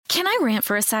Can I rant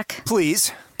for a sec?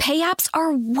 Please. Pay apps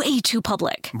are way too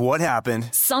public. What happened?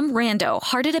 Some rando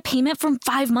hearted a payment from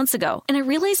 5 months ago, and I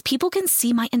realized people can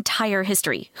see my entire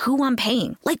history, who I'm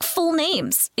paying, like full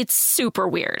names. It's super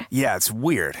weird. Yeah, it's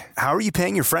weird. How are you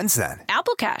paying your friends then?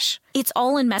 Apple Cash. It's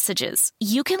all in messages.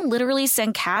 You can literally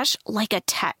send cash like a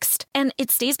text, and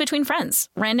it stays between friends.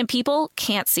 Random people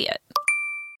can't see it.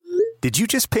 Did you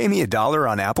just pay me $1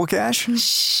 on Apple Cash?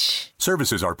 Shh.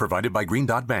 Services are provided by Green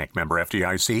Dot Bank. Member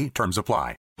FDIC. Terms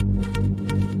apply.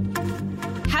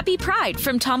 Happy Pride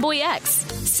from Tomboy X,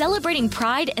 celebrating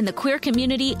pride and the queer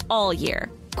community all year.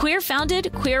 Queer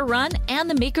founded, queer run, and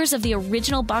the makers of the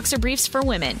original boxer briefs for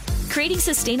women, creating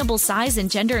sustainable size and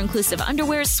gender inclusive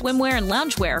underwear, swimwear, and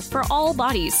loungewear for all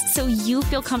bodies so you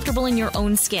feel comfortable in your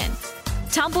own skin.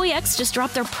 Tomboy X just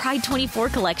dropped their Pride 24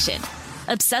 collection.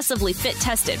 Obsessively fit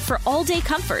tested for all day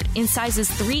comfort in sizes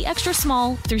 3 extra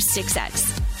small through 6X.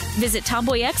 Visit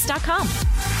tomboyx.com.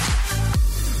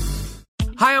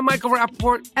 Hi, I'm Michael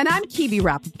Rappaport. And I'm Kibi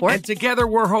Rappaport. And together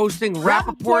we're hosting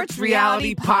Rappaport's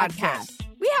Reality Podcast.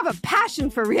 We have a passion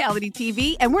for reality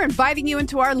TV, and we're inviting you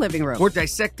into our living room. We're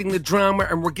dissecting the drama,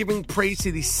 and we're giving praise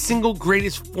to the single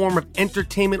greatest form of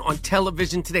entertainment on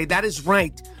television today. That is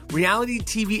right. Reality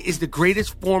TV is the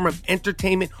greatest form of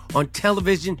entertainment on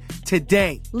television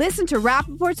today. Listen to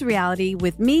Rappaport's Reality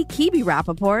with me, Kibi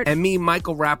Rappaport. And me,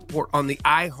 Michael Rappaport, on the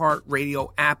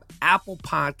iHeartRadio app, Apple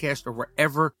Podcast, or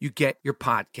wherever you get your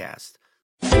podcast.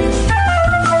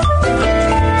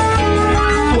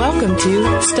 Welcome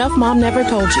to Stuff Mom Never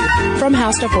Told You from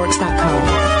HowStuffWorks.com.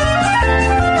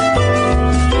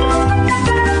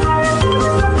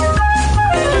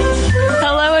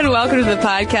 Hello and welcome to the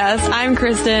podcast. I'm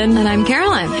Kristen. And I'm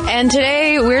Caroline. And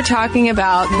today we're talking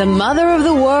about the mother of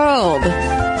the world.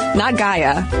 Not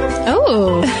Gaia.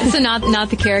 Oh, so not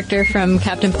the character from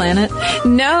Captain Planet?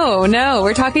 No.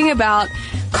 We're talking about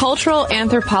cultural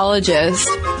anthropologist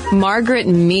Margaret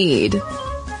Mead.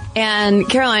 And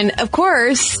Caroline, of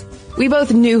course, we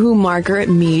both knew who Margaret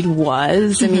Mead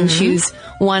was. I mean, she's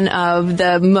one of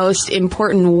the most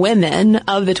important women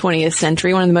of the 20th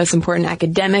century, one of the most important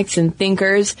academics and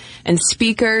thinkers and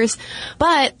speakers.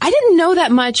 But I didn't know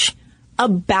that much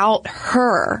about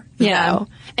her, you know,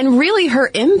 and really her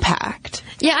impact.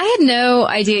 Yeah, I had no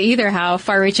idea either how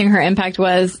far-reaching her impact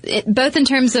was, both in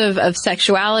terms of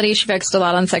sexuality. She focused a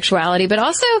lot on sexuality, but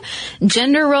also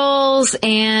gender roles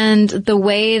and the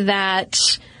way that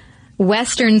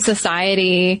Western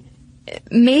society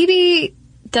maybe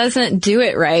doesn't do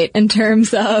it right in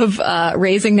terms of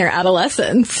raising their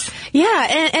adolescents.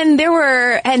 Yeah, and there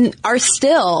were and are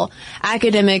still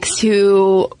academics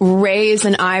who raise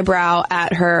an eyebrow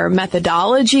at her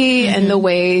methodology and the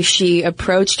way she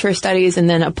approached her studies and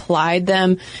then applied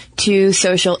them to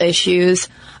social issues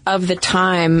of the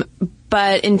time.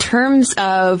 But in terms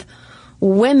of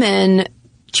women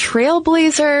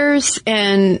trailblazers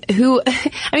and who,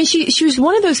 I mean, she was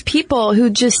one of those people who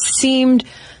just seemed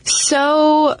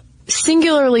so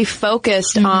singularly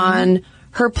focused on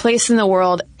her place in the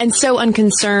world and so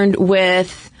unconcerned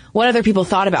with what other people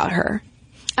thought about her.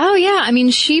 Oh, yeah. I mean,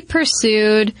 she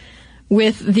pursued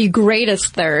with the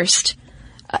greatest thirst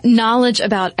knowledge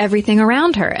about everything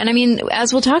around her. And I mean,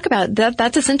 as we'll talk about,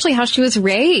 that's essentially how she was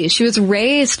raised. She was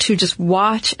raised to just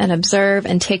watch and observe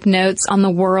and take notes on the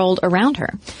world around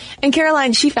her. And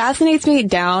Caroline, she fascinates me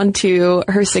down to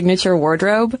her signature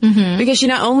wardrobe because she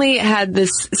not only had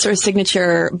this sort of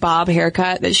signature bob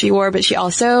haircut that she wore, but she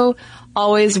also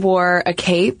always wore a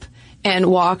cape and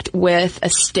walked with a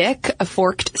stick, a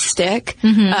forked stick,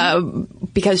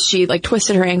 because she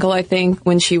twisted her ankle, I think,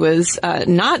 when she was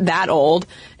not that old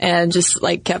and just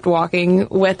kept walking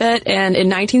with it. And in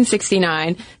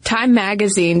 1969, Time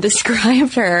magazine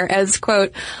described her as,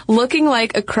 quote, looking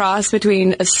like a cross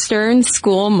between a stern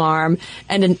school marm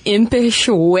and an impish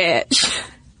witch,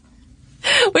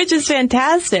 which is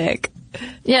fantastic.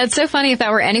 Yeah, it's so funny. If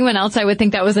that were anyone else, I would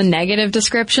think that was a negative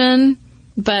description.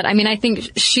 But, I mean, I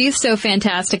think she's so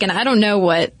fantastic, and I don't know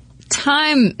what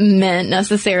Time meant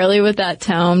necessarily with that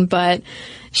tone, but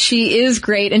she is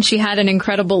great, and she had an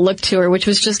incredible look to her, which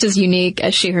was just as unique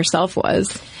as she herself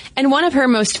was. And one of her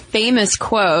most famous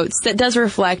quotes that does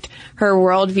reflect her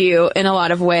worldview in a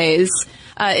lot of ways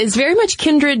is very much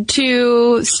kindred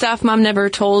to Stuff Mom Never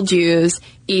Told You's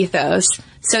ethos.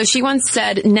 So she once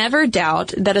said, "Never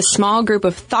doubt that a small group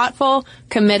of thoughtful,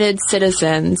 committed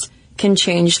citizens can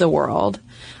change the world."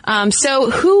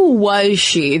 So who was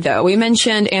she, though? We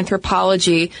mentioned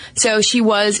anthropology. So she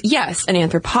was, yes, an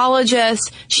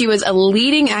anthropologist. She was a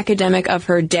leading academic of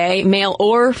her day, male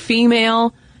or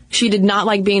female. She did not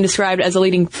like being described as a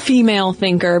leading female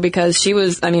thinker because she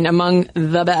was, among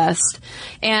the best.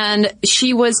 And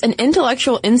she was an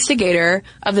intellectual instigator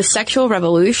of the sexual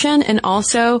revolution and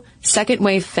also second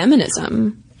wave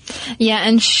feminism. Yeah,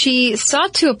 and she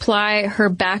sought to apply her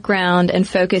background and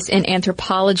focus in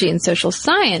anthropology and social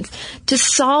science to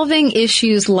solving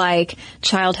issues like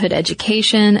childhood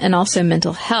education and also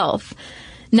mental health.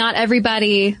 Not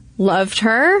everybody loved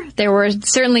her. There were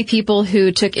certainly people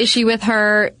who took issue with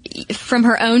her from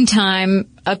her own time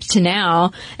up to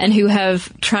now and who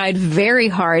have tried very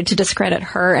hard to discredit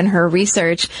her and her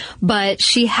research. But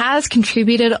she has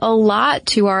contributed a lot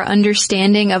to our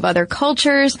understanding of other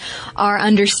cultures, our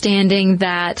understanding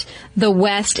that the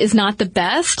West is not the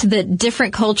best, that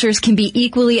different cultures can be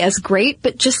equally as great,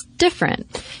 but just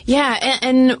different. Yeah,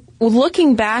 and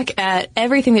looking back at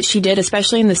everything that she did,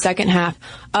 especially in the second half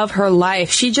of her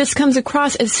life, she just comes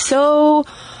across as so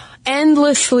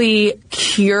endlessly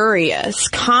curious,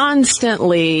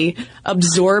 constantly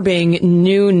absorbing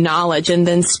new knowledge and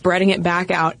then spreading it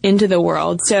back out into the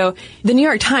world. So the New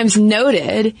York Times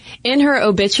noted in her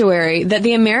obituary that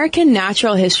the American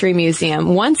Natural History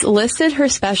Museum once listed her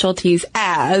specialties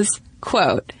as,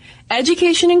 quote,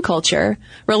 education and culture,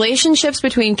 relationships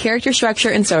between character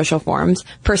structure and social forms,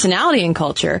 personality and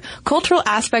culture, cultural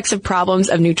aspects of problems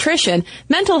of nutrition,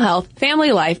 mental health,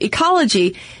 family life,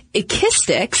 ecology,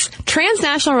 eceistics,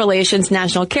 transnational relations,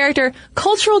 national character,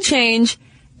 cultural change,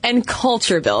 and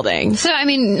culture building. So,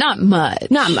 not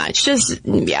much. Not much. Just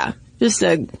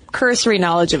a cursory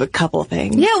knowledge of a couple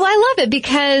things. Yeah, well, I love it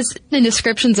because in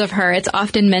descriptions of her, it's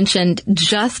often mentioned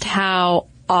just how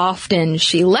often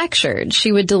she lectured.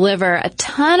 She would deliver a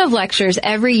ton of lectures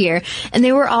every year, and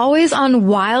they were always on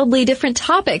wildly different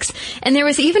topics. And there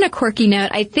was even a quirky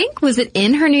note, I think, was it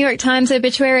in her New York Times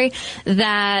obituary,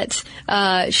 that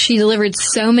she delivered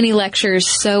so many lectures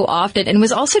so often and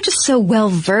was also just so well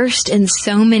versed in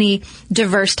so many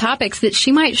diverse topics that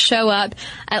she might show up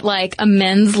at like a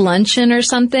men's luncheon or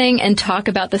something and talk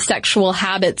about the sexual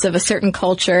habits of a certain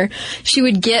culture. She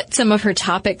would get some of her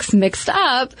topics mixed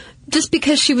up just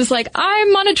because she was like,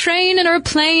 I'm on a train or a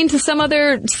plane to some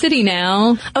other city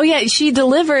now. Oh, yeah. She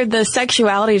delivered the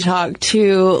sexuality talk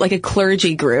to like a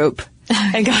clergy group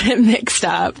and got it mixed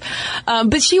up.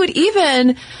 But she would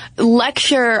even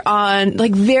lecture on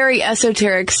like very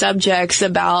esoteric subjects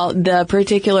about the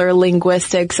particular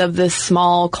linguistics of this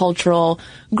small cultural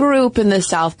group in the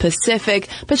South Pacific.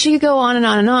 But she could go on and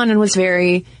on and on and was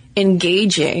very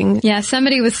engaging. Yeah,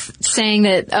 somebody was saying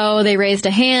that, they raised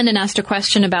a hand and asked a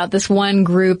question about this one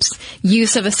group's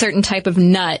use of a certain type of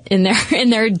nut in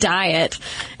their diet.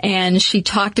 And she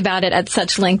talked about it at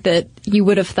such length that you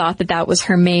would have thought that that was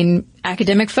her main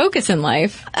academic focus in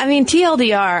life.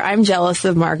 TLDR, I'm jealous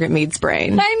of Margaret Mead's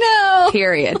brain. I know.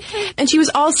 Period. And she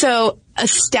was also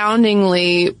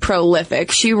astoundingly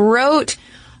prolific. She wrote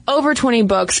over 20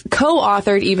 books,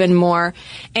 co-authored even more,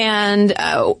 and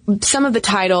some of the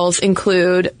titles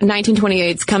include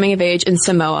 1928's Coming of Age in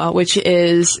Samoa, which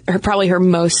is probably her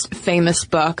most famous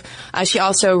book. She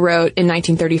also wrote in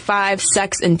 1935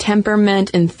 Sex and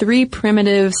Temperament in Three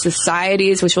Primitive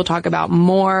Societies, which we'll talk about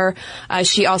more.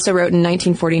 She also wrote in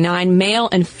 1949 Male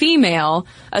and Female,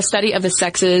 a study of the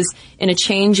sexes in a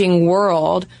changing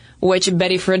world, which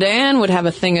Betty Friedan would have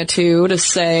a thing or two to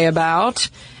say about.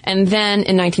 And then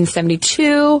in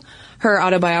 1972, her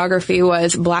autobiography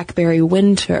was Blackberry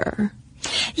Winter.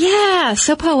 Yeah,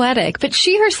 so poetic. But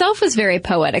she herself was very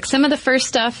poetic. Some of the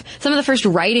first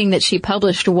writing that she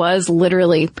published was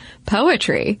literally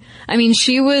poetry.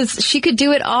 She could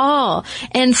do it all.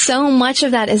 And so much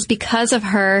of that is because of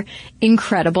her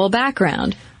incredible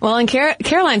background. Well, and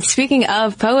Caroline, speaking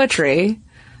of poetry,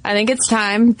 I think it's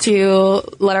time to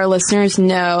let our listeners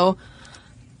know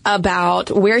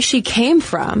about where she came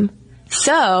from.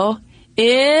 So,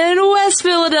 in West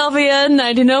Philadelphia in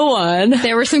 1901.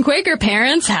 There were some Quaker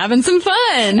parents having some fun.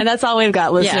 And that's all we've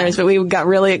got, listeners, but we got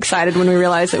really excited when we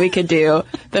realized that we could do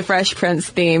the Fresh Prince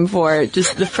theme for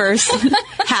just the first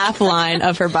half line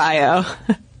of her bio.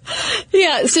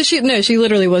 Yeah, so she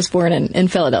literally was born in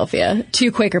Philadelphia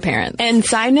to Quaker parents. And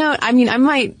side note, I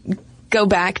might go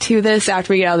back to this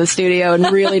after we get out of the studio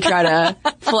and really try to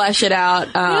flesh it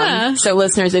out. So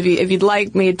listeners, if you'd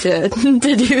like me to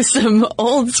do some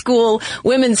old school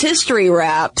women's history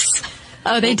raps.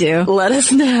 Oh, they do. Let us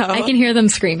know. I can hear them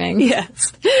screaming.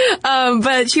 Yes.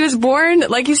 But she was born,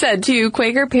 like you said, to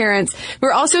Quaker parents who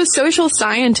were also social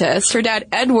scientists. Her dad,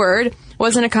 Edward,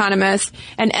 was an economist,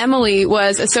 and Emily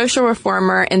was a social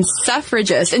reformer and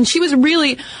suffragist. And she was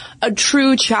really a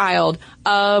true child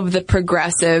of the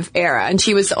progressive era. And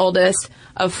she was the oldest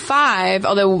of 5,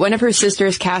 although one of her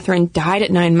sisters, Catherine, died at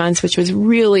 9 months, which was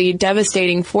really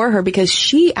devastating for her because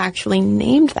she actually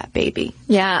named that baby.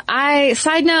 Yeah,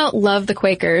 side note, love the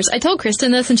Quakers. I told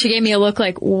Kristen this and she gave me a look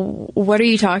like, what are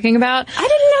you talking about? I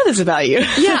didn't know this about you.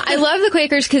 Yeah, I love the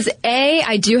Quakers because A,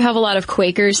 I do have a lot of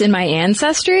Quakers in my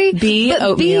ancestry. B,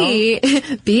 oatmeal.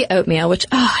 B, oatmeal, which,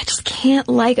 I just can't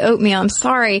like oatmeal. I'm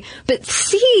sorry. But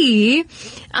C,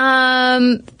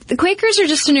 the Quakers are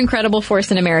just an incredible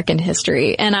force in American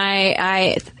history, and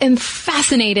I am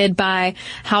fascinated by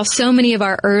how so many of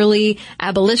our early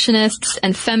abolitionists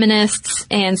and feminists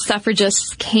and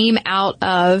suffragists came out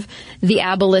of the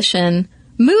abolition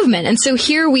movement. And so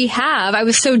here we have, I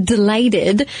was so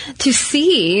delighted to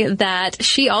see that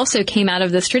she also came out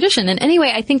of this tradition. And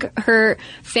anyway, I think her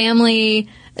family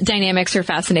dynamics are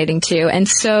fascinating too, and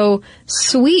so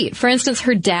sweet. For instance,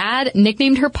 her dad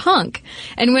nicknamed her Punk,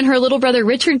 and when her little brother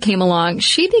Richard came along,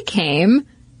 she became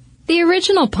the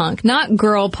original Punk, not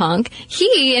girl Punk.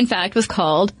 He, in fact, was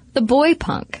called the boy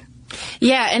Punk.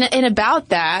 Yeah, and about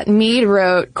that, Mead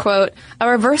wrote, quote, "A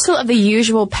reversal of the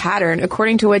usual pattern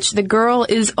according to which the girl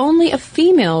is only a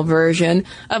female version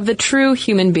of the true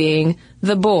human being,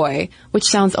 the boy," which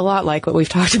sounds a lot like what we've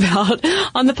talked about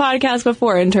on the podcast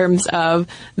before in terms of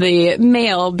the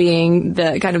male being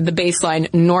the kind of the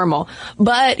baseline normal.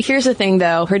 But here's the thing,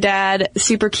 though. Her dad,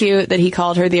 super cute that he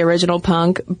called her the original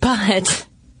Punk, but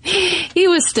he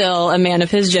was still a man of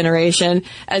his generation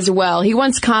as well. He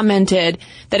once commented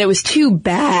that it was too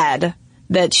bad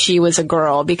that she was a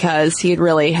girl because he had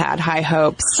really had high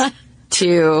hopes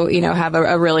to, have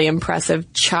a really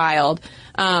impressive child.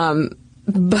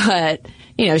 But,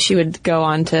 she would go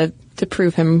on to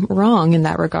prove him wrong in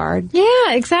that regard.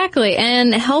 Yeah, exactly.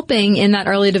 And helping in that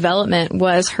early development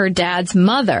was her dad's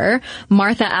mother,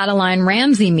 Martha Adeline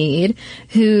Ramsey Mead,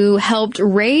 who helped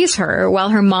raise her while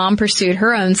her mom pursued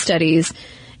her own studies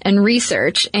and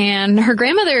research. And her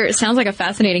grandmother sounds like a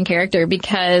fascinating character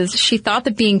because she thought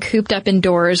that being cooped up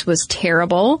indoors was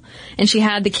terrible, and she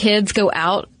had the kids go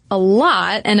out a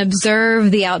lot and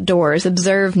observe the outdoors,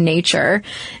 observe nature.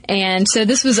 And so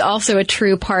this was also a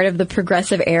true part of the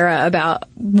progressive era about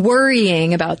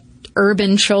worrying about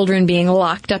urban children being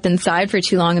locked up inside for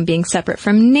too long and being separate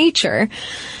from nature.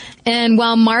 And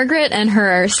while Margaret and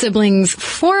her siblings'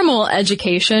 formal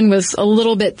education was a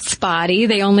little bit spotty,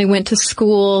 they only went to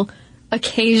school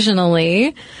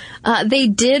occasionally, they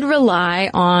did rely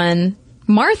on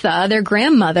Martha, their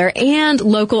grandmother, and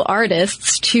local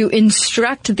artists to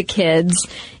instruct the kids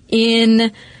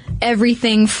in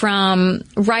everything from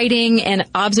writing and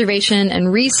observation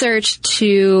and research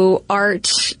to art,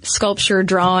 sculpture,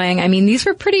 drawing. I mean, these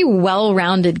were pretty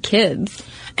well-rounded kids.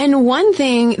 And one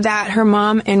thing that her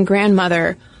mom and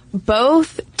grandmother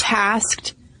both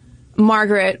tasked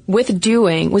Margaret with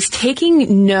doing was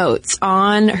taking notes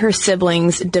on her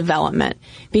siblings' development,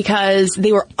 because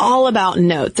they were all about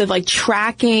notes of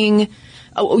tracking,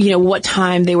 what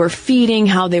time they were feeding,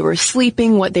 how they were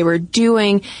sleeping, what they were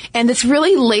doing. And this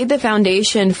really laid the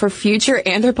foundation for future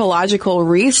anthropological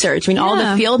research. I mean, all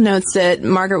the field notes that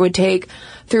Margaret would take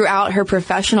throughout her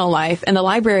professional life, and the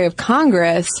Library of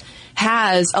Congress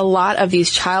has a lot of these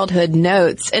childhood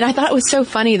notes. And I thought it was so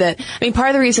funny that, part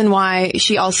of the reason why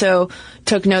she also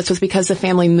took notes was because the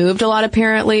family moved a lot,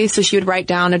 apparently. So she would write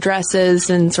down addresses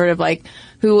and sort of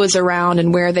who was around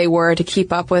and where they were to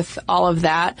keep up with all of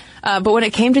that. But when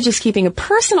it came to just keeping a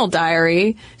personal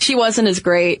diary, she wasn't as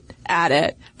great at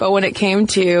it. But when it came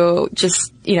to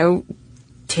just,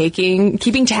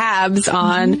 keeping tabs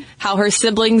on how her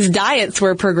siblings' diets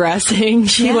were progressing,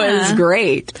 she was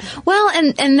great. Well,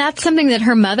 and that's something that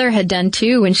her mother had done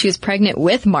too when she was pregnant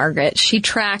with Margaret. She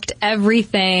tracked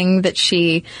everything that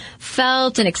she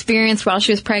felt and experienced while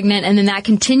she was pregnant, and then that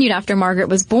continued after Margaret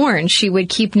was born. She would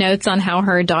keep notes on how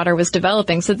her daughter was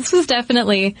developing. So this was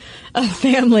definitely a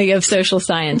family of social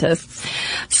scientists.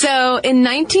 So in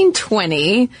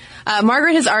 1920,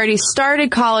 Margaret has already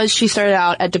started college. She started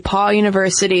out at DePaul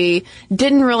University,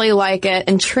 didn't really like it,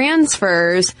 and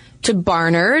transfers to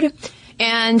Barnard.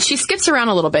 And she skips around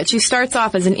a little bit. She starts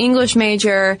off as an English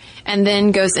major and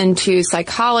then goes into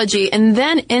psychology and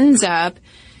then ends up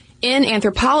in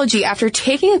anthropology after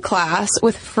taking a class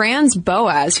with Franz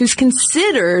Boas, who's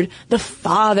considered the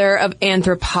father of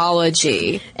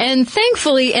anthropology. And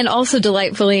thankfully, and also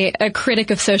delightfully, a critic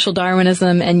of social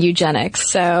Darwinism and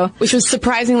eugenics. Which was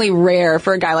surprisingly rare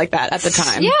for a guy like that at the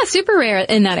time. Yeah, super rare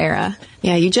in that era.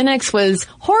 Yeah, eugenics was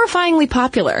horrifyingly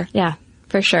popular. Yeah.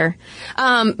 For sure.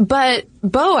 But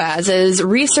Boaz's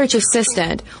research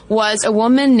assistant was a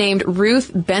woman named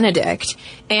Ruth Benedict.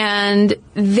 And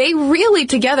they really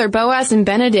together, Boaz and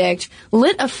Benedict,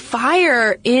 lit a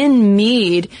fire in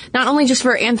Mead, not only just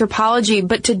for anthropology,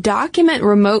 but to document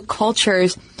remote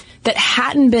cultures that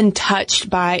hadn't been touched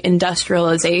by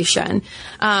industrialization.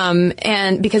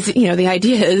 And because, the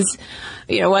idea is,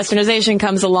 westernization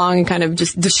comes along and kind of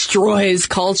just destroys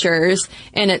cultures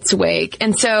in its wake.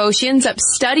 And so she ends up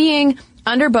studying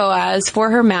under Boaz for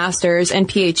her master's and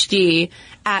PhD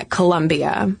at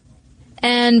Columbia.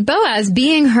 And Boaz,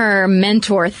 being her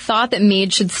mentor, thought that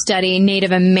Mead should study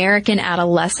Native American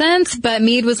adolescence, but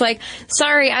Mead was like,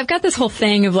 sorry, I've got this whole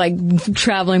thing of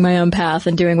traveling my own path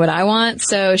and doing what I want.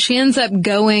 So she ends up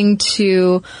going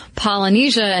to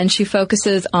Polynesia and she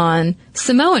focuses on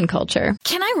Samoan culture.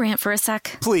 Can I rant for a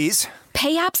sec? Please.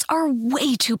 Pay apps are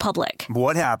way too public.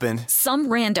 What happened? Some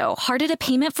rando hearted a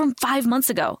payment from 5 months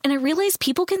ago, and I realized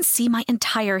people can see my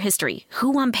entire history,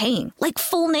 who I'm paying,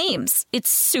 full names. It's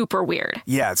super weird.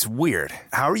 Yeah, it's weird.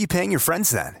 How are you paying your friends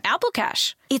then? Apple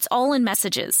Cash. It's all in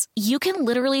messages. You can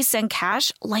literally send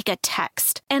cash like a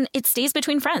text, and it stays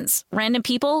between friends. Random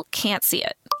people can't see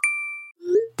it.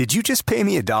 Did you just pay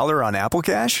me $1 on Apple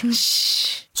Cash?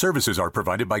 Shh. Services are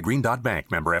provided by Green Dot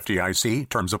Bank, member FDIC.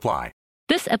 Terms apply.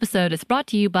 This episode is brought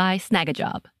to you by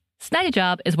Snagajob.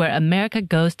 Snagajob is where America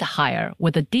goes to hire,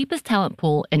 with the deepest talent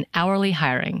pool in hourly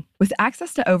hiring. With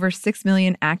access to over 6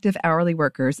 million active hourly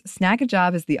workers,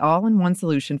 Snagajob is the all-in-one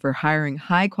solution for hiring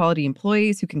high-quality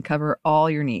employees who can cover all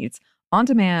your needs. On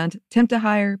demand, temp to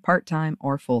hire, part-time,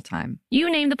 or full-time. You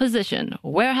name the position: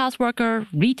 warehouse worker,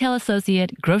 retail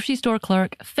associate, grocery store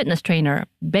clerk, fitness trainer,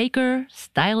 baker,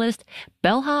 stylist,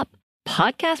 bellhop,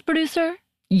 podcast producer.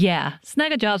 Yeah,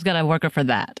 Snagajob's got a worker for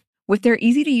that. With their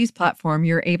easy-to-use platform,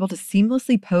 you're able to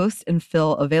seamlessly post and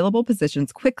fill available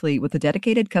positions quickly with a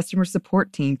dedicated customer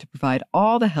support team to provide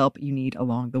all the help you need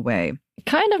along the way.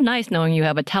 Kind of nice knowing you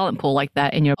have a talent pool like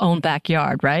that in your own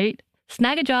backyard, right?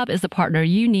 Snagajob is the partner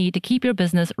you need to keep your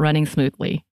business running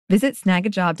smoothly. Visit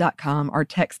snagajob.com or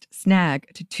text SNAG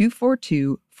to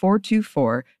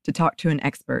 242-424 to talk to an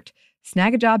expert.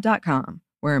 Snagajob.com,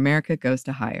 where America goes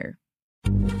to hire.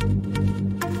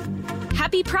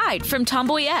 Happy Pride from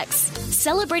Tomboy X,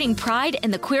 celebrating pride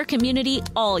and the queer community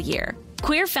all year.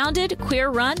 Queer founded, queer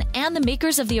run, and the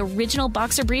makers of the original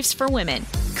boxer briefs for women,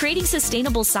 creating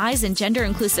sustainable size and gender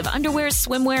inclusive underwear,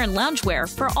 swimwear, and loungewear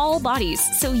for all bodies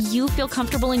so you feel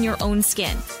comfortable in your own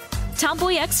skin.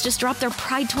 Tomboy X just dropped their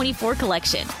Pride 24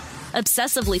 collection,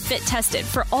 obsessively fit tested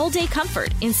for all day comfort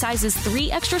in sizes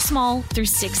 3 extra small through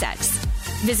 6X.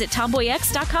 Visit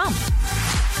tomboyx.com.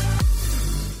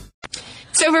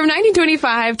 So from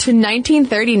 1925 to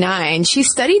 1939, she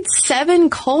studied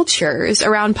 7 cultures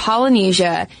around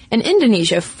Polynesia and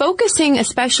Indonesia, focusing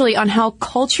especially on how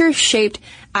culture shaped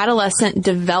adolescent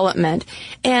development.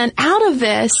 And out of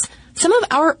this, some of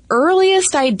our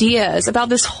earliest ideas about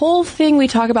this whole thing we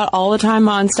talk about all the time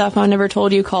on Stuff I Never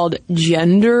Told You called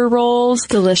gender roles.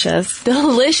 Delicious,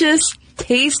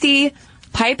 tasty,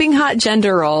 piping hot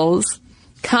gender roles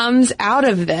comes out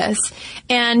of this.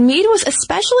 And Mead was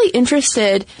especially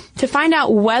interested to find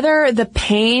out whether the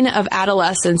pain of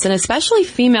adolescence, and especially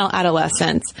female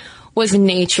adolescence, was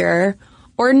nature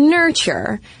or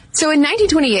nurture. So in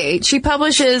 1928, she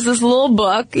publishes this little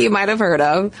book you might have heard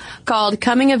of called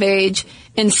Coming of Age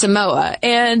in Samoa.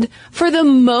 And for the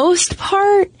most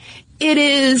part, it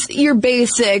is your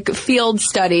basic field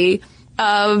study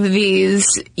of these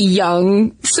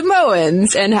young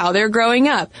Samoans and how they're growing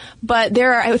up. But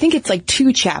there are, I think it's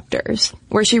 2 chapters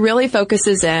where she really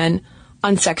focuses in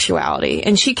on sexuality.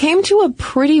 And she came to a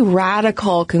pretty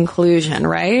radical conclusion,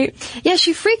 right? Yeah,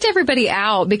 she freaked everybody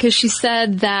out because she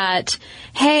said that,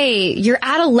 hey, your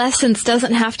adolescence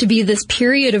doesn't have to be this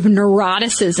period of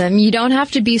neuroticism. You don't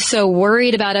have to be so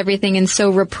worried about everything and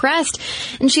so repressed.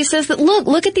 And she says that,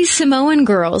 look at these Samoan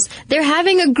girls. They're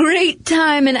having a great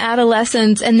time in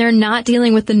adolescence and they're not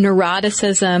dealing with the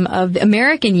neuroticism of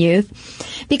American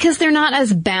youth because they're not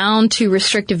as bound to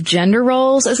restrictive gender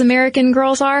roles as American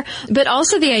girls are, but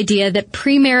also the idea that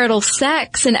premarital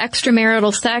sex and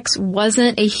extramarital sex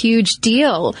wasn't a huge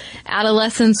deal.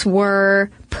 Adolescents were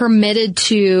permitted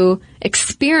to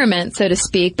experiment, so to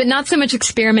speak, but not so much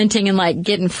experimenting and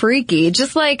getting freaky,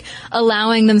 just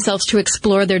allowing themselves to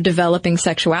explore their developing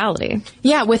sexuality.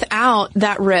 Yeah, without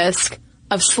that risk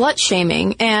of slut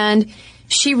shaming. And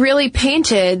she really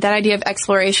painted that idea of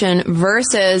exploration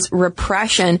versus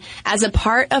repression as a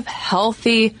part of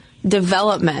healthy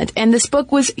development. And this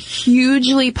book was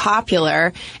hugely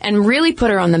popular and really put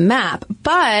her on the map.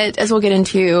 But, as we'll get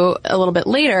into a little bit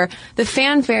later, the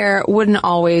fanfare wouldn't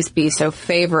always be so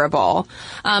favorable.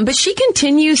 But she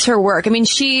continues her work. I mean,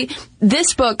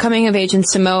 this book, Coming of Age in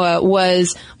Samoa,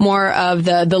 was more of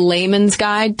the layman's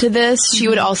guide to this. She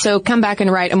would also come back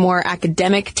and write a more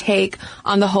academic take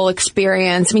on the whole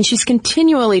experience. I mean, she's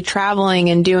continually traveling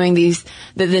and doing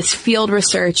this field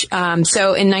research.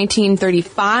 So in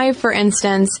 1935, for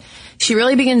instance, she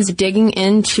really begins digging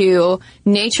into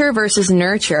nature versus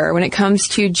nurture when it comes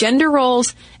to gender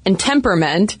roles and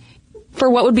temperament for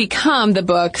what would become the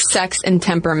book Sex and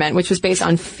Temperament, which was based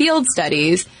on field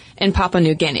studies in Papua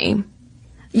New Guinea.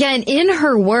 Yeah, and in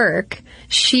her work,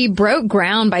 she broke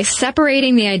ground by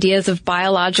separating the ideas of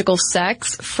biological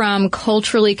sex from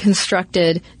culturally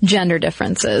constructed gender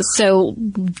differences. So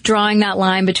drawing that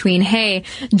line between, hey,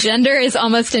 gender is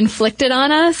almost inflicted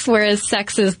on us, whereas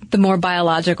sex is the more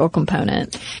biological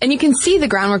component. And you can see the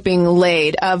groundwork being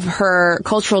laid of her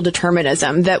cultural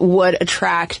determinism that would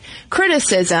attract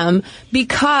criticism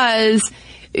because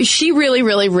she really,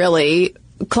 really, really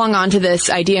clung on to this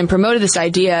idea and promoted this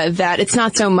idea that it's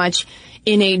not so much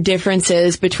innate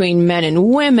differences between men and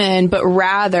women, but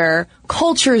rather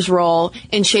culture's role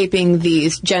in shaping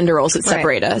these gender roles that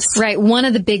separate us. Right. One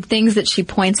of the big things that she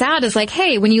points out is like,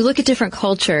 hey, when you look at different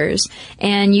cultures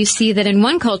and you see that in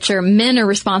one culture, men are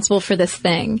responsible for this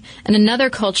thing. In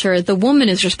another culture, the woman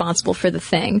is responsible for the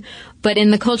thing. But in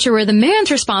the culture where the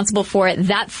man's responsible for it,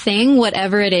 that thing,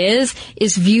 whatever it is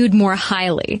viewed more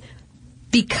highly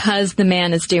because the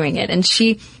man is doing it. And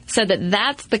she said that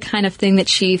that's the kind of thing that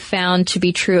she found to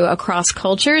be true across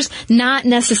cultures, not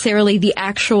necessarily the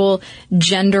actual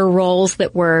gender roles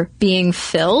that were being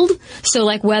filled. So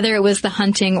like whether it was the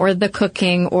hunting or the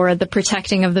cooking or the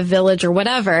protecting of the village or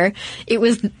whatever, it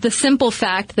was the simple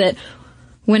fact that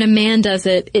when a man does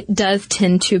it, it does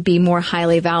tend to be more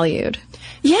highly valued.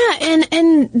 Yeah,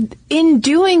 and in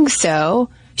doing so,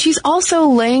 she's also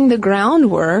laying the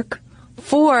groundwork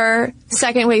for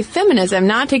second wave feminism,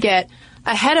 not to get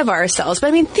ahead of ourselves. But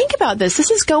I mean, think about this.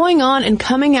 This is going on and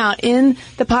coming out in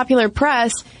the popular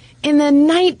press in the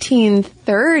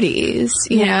 1930s,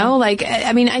 you know? Like,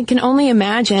 I mean, I can only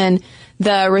imagine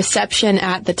the reception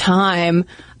at the time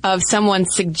of someone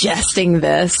suggesting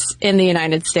this in the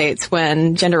United States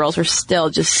when gender roles were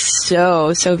still just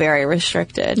so very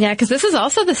restricted. Yeah, because this is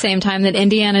also the same time that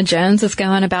Indiana Jones is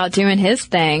going about doing his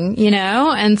thing, you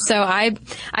know? And so I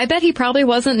bet he probably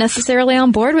wasn't necessarily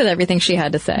on board with everything she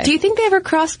had to say. Do you think they ever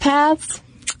crossed paths?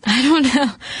 I don't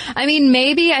know. I mean,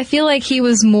 maybe. I feel like he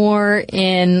was more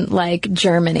in, like,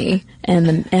 Germany and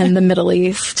the Middle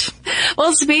East.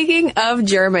 Well, speaking of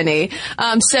Germany,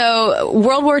 so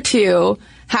World War II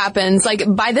happens. Like,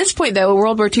 by this point, though,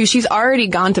 World War II, she's already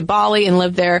gone to Bali and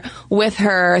lived there with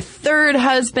her third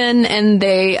husband, and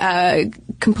they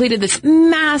completed this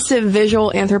massive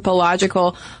visual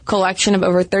anthropological collection of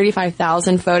over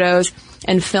 35,000 photos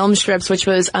and film strips, which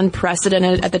was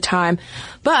unprecedented at the time.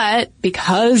 But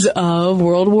because of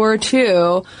World War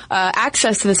II,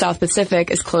 access to the South Pacific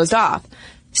is closed off.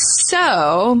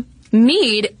 So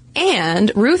Meade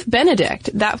and Ruth Benedict,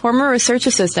 that former research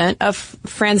assistant of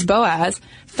Franz Boas,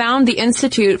 found the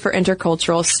Institute for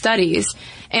Intercultural Studies.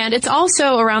 And it's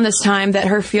also around this time that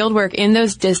her fieldwork in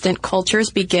those distant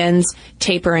cultures begins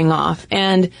tapering off.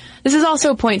 And this is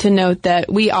also a point to note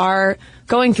that we are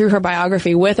going through her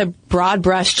biography with a broad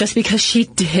brush just because she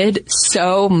did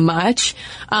so much.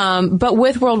 But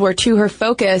with World War II, her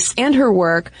focus and her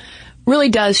work really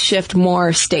does shift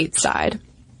more stateside.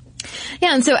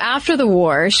 Yeah, and so after the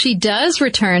war, she does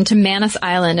return to Manus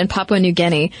Island in Papua New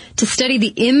Guinea to study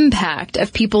the impact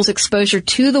of people's exposure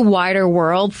to the wider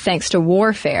world thanks to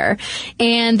warfare.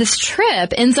 And this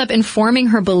trip ends up informing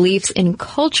her beliefs in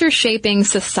culture-shaping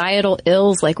societal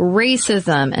ills like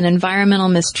racism and environmental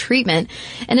mistreatment.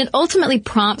 And it ultimately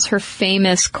prompts her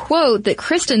famous quote that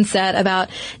Kristen said about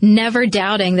never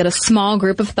doubting that a small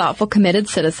group of thoughtful, committed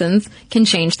citizens can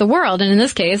change the world. And in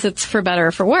this case, it's for better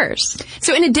or for worse.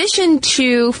 So in addition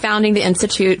to founding the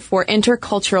Institute for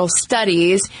Intercultural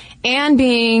Studies and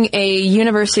being a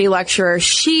university lecturer,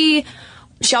 she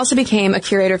also became a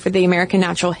curator for the American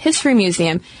Natural History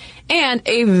Museum and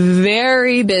a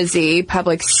very busy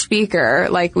public speaker,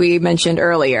 like we mentioned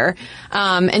earlier.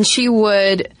 And she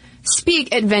would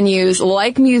speak at venues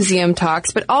like museum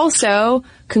talks, but also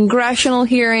congressional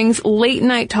hearings, late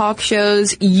night talk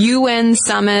shows, UN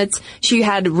summits. She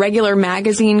had regular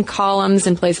magazine columns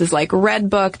in places like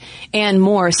Redbook and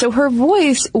more. So her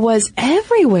voice was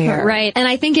everywhere. Right. And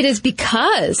I think it is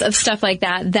because of stuff like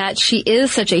that she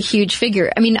is such a huge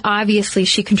figure. I mean, obviously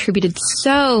she contributed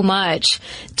so much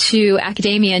to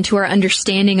academia and to our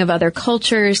understanding of other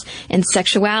cultures and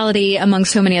sexuality among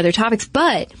so many other topics.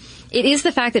 But it is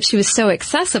the fact that she was so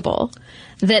accessible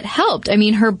that helped. I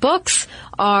mean, her books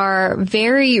are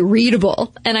very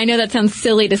readable. And I know that sounds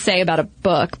silly to say about a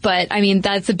book, but I mean,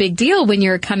 that's a big deal when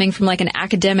you're coming from like an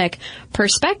academic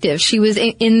perspective. She was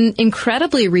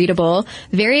incredibly readable,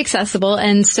 very accessible.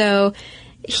 And so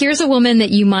here's a woman that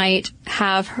you might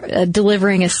have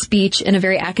delivering a speech in a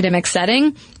very academic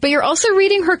setting, but you're also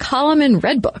reading her column in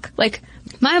Redbook. Like,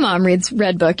 my mom reads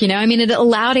Redbook, you know. I mean, it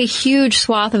allowed a huge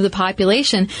swath of the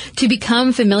population to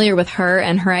become familiar with her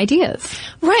and her ideas.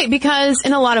 Right, because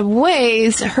in a lot of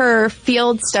ways, her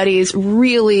field studies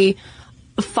really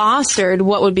fostered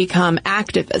what would become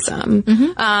activism.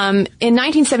 Mm-hmm. In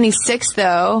 1976,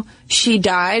 though, she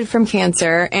died from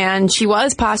cancer, and she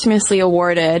was posthumously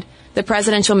awarded the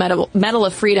Presidential Medal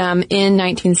of Freedom in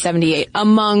 1978,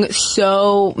 among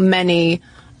so many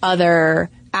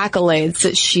other accolades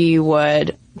that she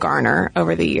would garner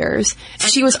over the years.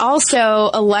 She was also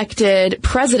elected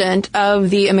president of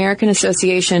the American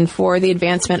Association for the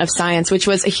Advancement of Science, which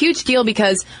was a huge deal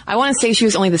because I want to say she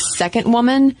was only the second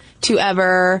woman to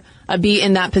ever be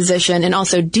in that position. And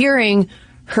also during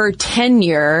her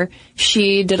tenure,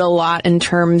 she did a lot in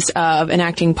terms of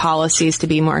enacting policies to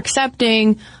be more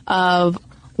accepting of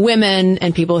women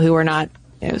and people who were not,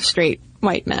 straight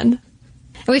white men.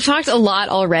 We've talked a lot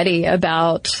already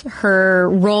about her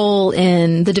role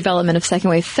in the development of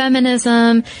second-wave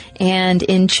feminism and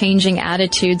in changing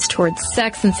attitudes towards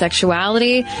sex and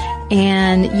sexuality.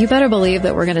 And you better believe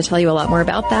that we're going to tell you a lot more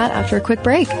about that after a quick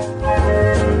break.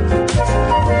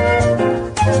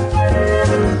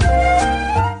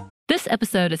 This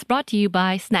episode is brought to you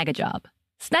by Snagajob.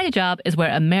 Snagajob is where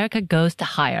America goes to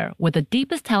hire, with the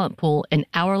deepest talent pool in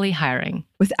hourly hiring.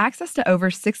 With access to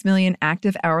over 6 million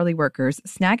active hourly workers,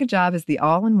 Snagajob is the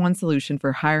all-in-one solution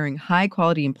for hiring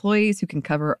high-quality employees who can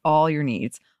cover all your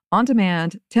needs. On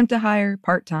demand, temp to hire,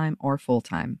 part-time, or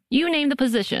full-time. You name the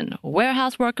position: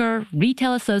 warehouse worker,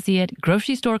 retail associate,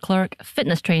 grocery store clerk,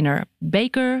 fitness trainer,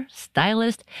 baker,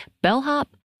 stylist,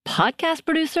 bellhop, podcast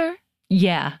producer.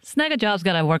 Yeah, Snagajob's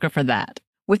got a worker for that.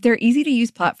 With their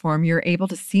easy-to-use platform, you're able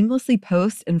to seamlessly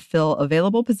post and fill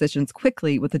available positions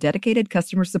quickly with a dedicated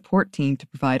customer support team to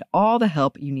provide all the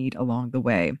help you need along the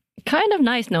way. Kind of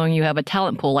nice knowing you have a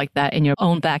talent pool like that in your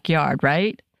own backyard,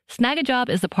 right? Snagajob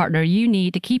is the partner you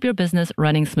need to keep your business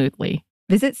running smoothly.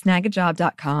 Visit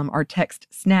snagajob.com or text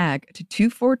SNAG to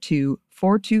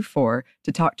 242-424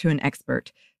 to talk to an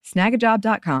expert.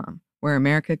 Snagajob.com, where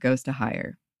America goes to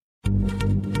hire.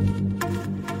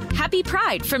 Happy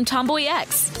Pride from Tomboy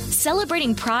X,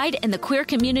 celebrating pride and the queer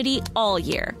community all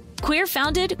year. Queer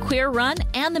founded, queer run,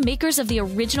 and the makers of the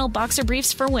original boxer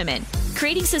briefs for women,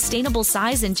 creating sustainable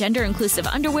size and gender inclusive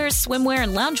underwear, swimwear,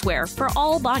 and loungewear for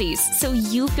all bodies so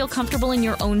you feel comfortable in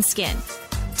your own skin.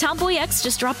 Tomboy X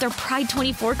just dropped their Pride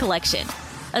 24 collection,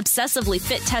 obsessively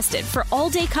fit tested for all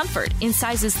day comfort in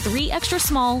sizes 3 extra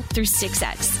small through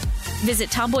 6X. Visit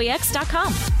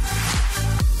tomboyx.com.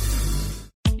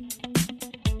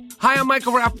 Hi, I'm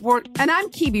Michael Rappaport. And I'm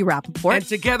Kibi Rappaport. And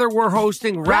together we're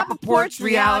hosting Rappaport's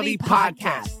Reality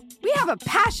Podcast. We have a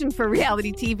passion for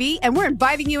reality TV, and we're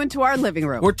inviting you into our living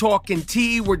room. We're talking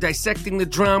tea, we're dissecting the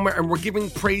drama, and we're giving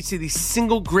praise to the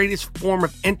single greatest form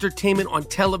of entertainment on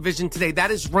television today. That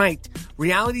is right.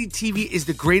 Reality TV is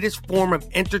the greatest form of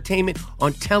entertainment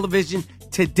on television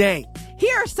today.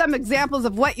 Here are some examples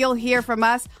of what you'll hear from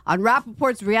us on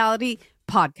Rappaport's Reality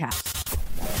Podcast.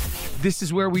 This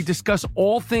is where we discuss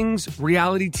all things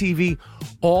reality TV,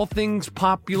 all things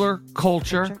popular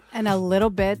culture. And a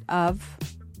little bit of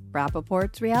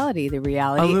Rappaport's reality, the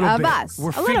reality of bit. Us.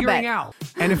 We're figuring out.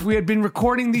 And if we had been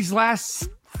recording these last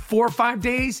 4 or 5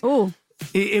 days,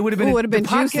 it would have been, the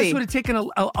podcast juicy. would have taken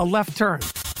a left turn.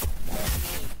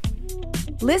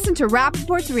 Listen to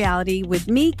Rappaport's Reality with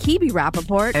me, Kibi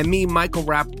Rappaport. And me, Michael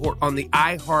Rappaport, on the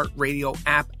iHeartRadio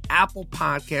app, Apple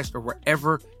Podcast, or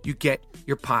wherever you get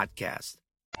your podcast.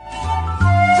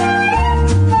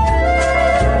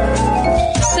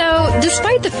 So,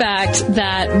 despite the fact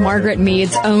that Margaret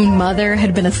Mead's own mother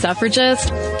had been a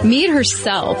suffragist, Mead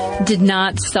herself did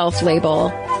not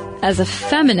self-label as a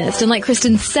feminist. And like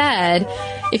Kristen said,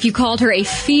 if you called her a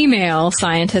female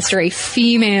scientist or a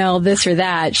female this or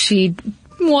that, she'd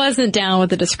wasn't down with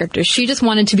the descriptors. She just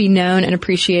wanted to be known and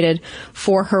appreciated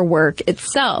for her work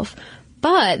itself.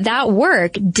 But that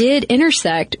work did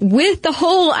intersect with the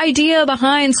whole idea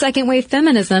behind second wave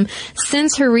feminism,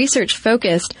 since her research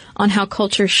focused on how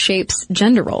culture shapes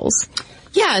gender roles.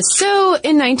 Yeah, so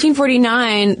in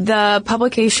 1949, the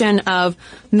publication of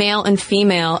Male and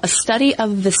Female, a study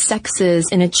of the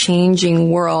sexes in a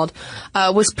changing world,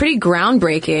 was pretty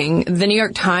groundbreaking. The New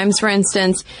York Times, for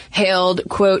instance, hailed,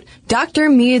 quote, Dr.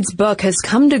 Mead's book has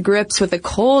come to grips with the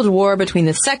Cold War between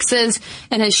the sexes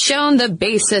and has shown the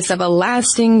basis of a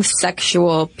lasting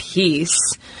sexual peace.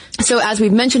 So as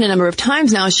we've mentioned a number of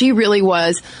times now, she really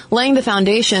was laying the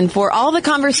foundation for all the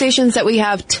conversations that we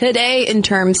have today in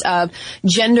terms of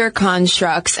gender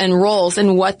constructs and roles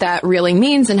and what that really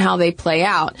means and how they play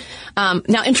out.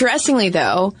 Now, interestingly,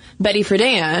 though, Betty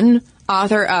Friedan,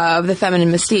 author of The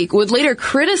Feminine Mystique, would later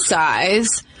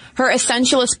criticize her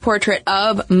essentialist portrait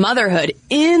of motherhood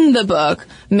in the book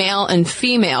Male and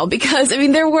Female, because, I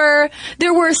mean, there were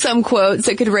some quotes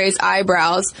that could raise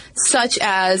eyebrows, such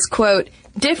as, quote,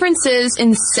 differences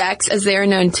in sex as they are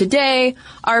known today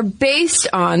are based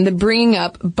on the bringing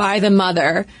up by the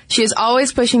mother. She is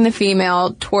always pushing the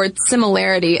female toward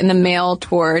similarity and the male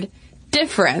toward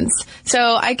difference.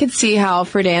 So I could see how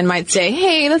Friedan might say,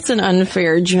 hey, that's an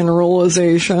unfair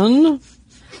generalization.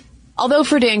 Although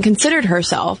Friedan considered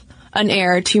herself an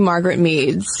heir to Margaret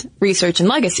Mead's research and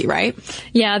legacy, right?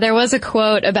 Yeah, there was a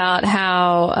quote about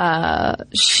how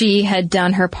she had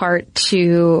done her part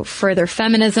to further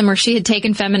feminism, or she had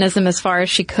taken feminism as far as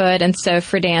she could, and so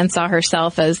Friedan saw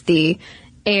herself as the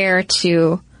heir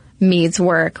to Mead's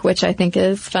work, which I think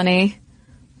is funny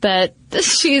that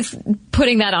she's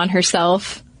putting that on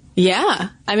herself. Yeah.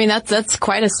 I mean, that's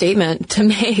quite a statement to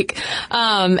make.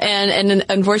 And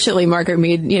unfortunately, Margaret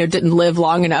Mead, didn't live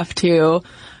long enough to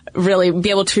really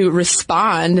be able to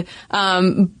respond.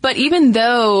 But even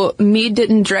though Mead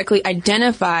didn't directly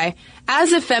identify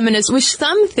as a feminist, which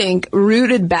some think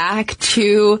rooted back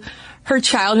to her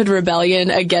childhood rebellion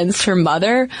against her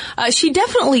mother, she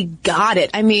definitely got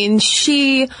it. I mean,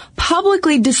 she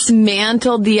publicly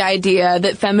dismantled the idea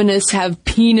that feminists have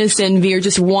penis envy or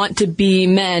just want to be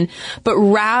men, but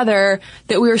rather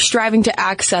that we are striving to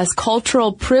access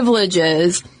cultural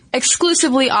privileges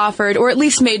exclusively offered, or at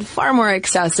least made far more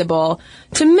accessible,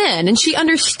 to men. And she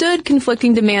understood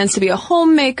conflicting demands to be a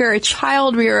homemaker, a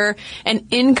child rearer, an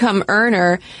income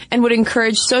earner, and would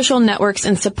encourage social networks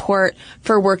and support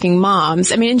for working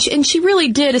moms. I mean, and she really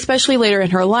did, especially later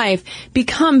in her life,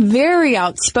 become very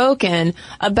outspoken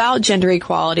about gender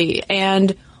equality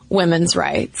and women's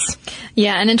rights.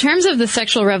 Yeah, and in terms of the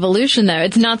sexual revolution, though,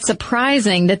 it's not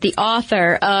surprising that the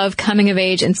author of Coming of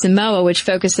Age in Samoa, which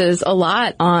focuses a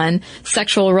lot on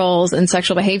sexual roles and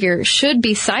sexual behavior, should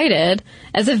be cited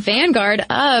as a vanguard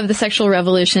of the sexual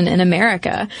revolution in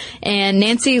America. And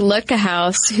Nancy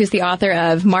Lutkehouse, who's the author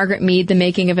of Margaret Mead, The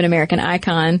Making of an American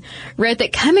Icon, wrote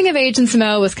that Coming of Age in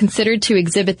Samoa was considered to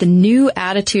exhibit the new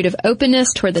attitude of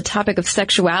openness toward the topic of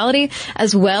sexuality,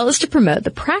 as well as to promote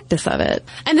the practice of it.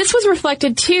 And this was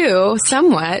reflected, too,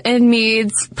 somewhat in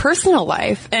Mead's personal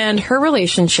life and her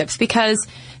relationships, because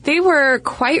they were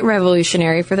quite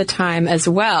revolutionary for the time as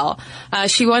well.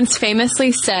 She once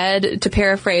famously said, to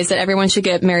paraphrase, that everyone should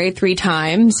get married 3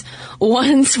 times.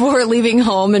 Once for leaving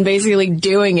home and basically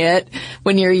doing it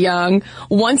when you're young.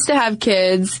 Once to have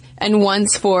kids, and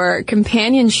once for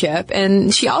companionship.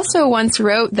 And she also once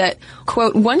wrote that,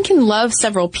 quote, one can love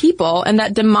several people, and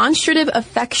that demonstrative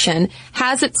affection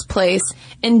has its place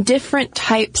in different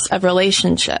types of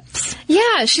relationships.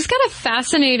 Yeah, she's got a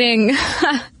fascinating,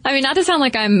 I mean, not to sound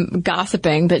like I'm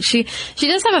gossiping, but she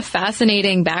does have a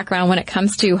fascinating background when it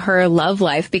comes to her love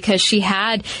life, because she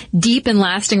had deep and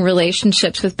lasting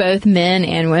relationships with both men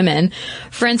and women.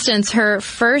 For instance, her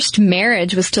first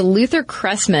marriage was to Luther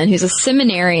Cressman, who's a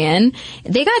seminarian.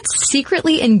 They got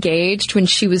secretly engaged when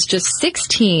she was just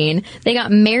 16. They got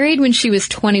married when she was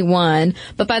 21,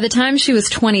 but by the time she was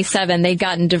 27, they'd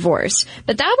gotten divorced.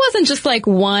 But that wasn't just like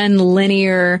one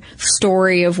linear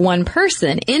story of one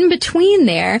person. In between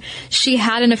there, she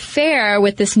had an affair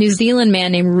with this New Zealand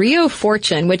man named Rio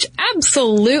Fortune, which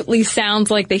absolutely sounds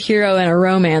like the hero in a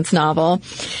romance novel.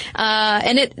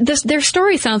 And their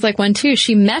story sounds like one too.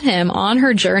 She met him on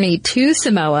her journey to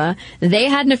Samoa. They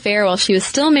had an affair while she was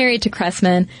still married to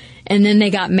Cressman, and then they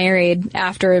got married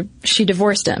after she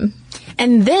divorced him.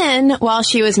 And then, while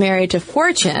she was married to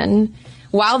Fortune,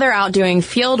 while they're out doing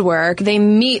field work, they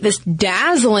meet this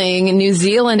dazzling New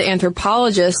Zealand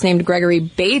anthropologist named Gregory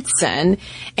Bateson,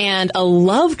 and a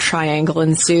love triangle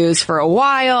ensues for a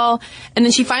while. And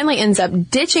then she finally ends up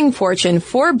ditching Fortune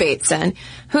for Bateson,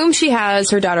 whom she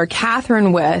has her daughter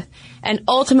Catherine with. and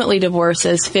ultimately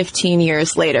divorces 15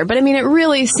 years later. But I mean, it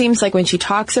really seems like when she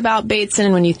talks about Bateson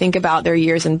and when you think about their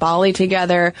years in Bali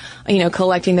together,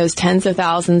 collecting those tens of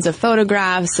thousands of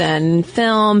photographs and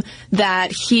film,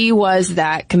 that he was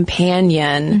that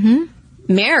companion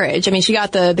marriage. I mean, she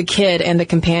got the kid and the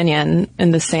companion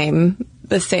in the same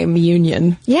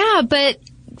union. Yeah, but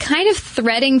kind of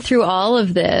threading through all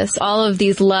of this, all of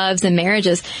these loves and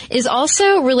marriages, is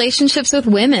also relationships with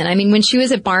women. I mean, when she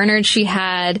was at Barnard, she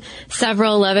had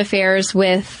several love affairs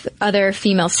with other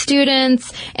female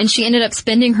students, and she ended up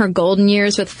spending her golden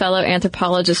years with fellow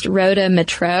anthropologist Rhoda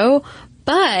Metro.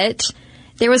 But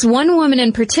there was one woman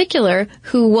in particular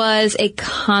who was a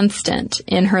constant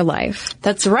in her life.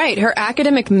 That's right. Her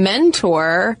academic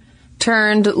mentor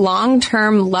turned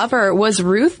long-term lover was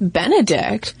Ruth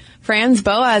Benedict, Franz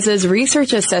Boas's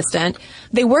research assistant.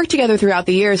 They worked together throughout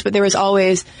the years, but there was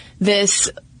always this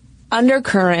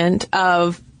undercurrent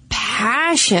of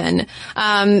passion.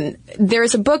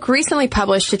 There's a book recently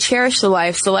published, To Cherish the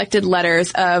Life, Selected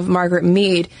Letters of Margaret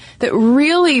Mead, that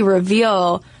really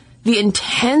reveal the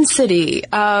intensity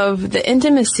of the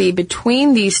intimacy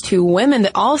between these two women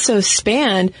that also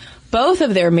spanned both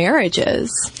of their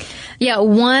marriages. Yeah,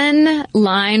 one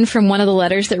line from one of the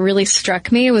letters that really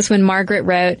struck me was when Margaret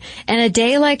wrote, "And a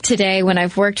day like today, when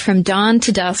I've worked from dawn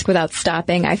to dusk without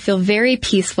stopping, I feel very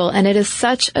peaceful, and it is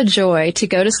such a joy to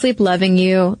go to sleep loving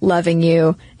you,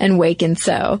 and waken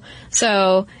so."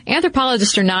 So,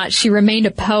 anthropologist or not, she remained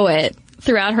a poet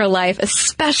throughout her life,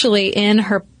 especially in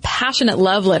her passionate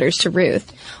love letters to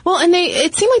Ruth. Well, and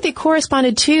it seemed like they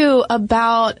corresponded too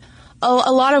about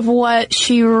a lot of what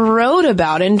she wrote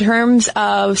about in terms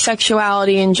of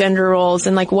sexuality and gender roles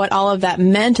and like what all of that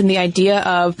meant and the idea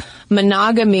of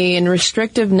monogamy and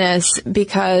restrictiveness,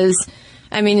 because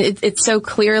I mean, it so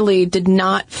clearly did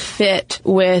not fit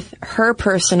with her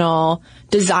personal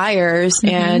desires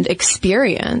and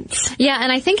experience. Yeah,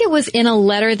 and I think it was in a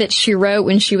letter that she wrote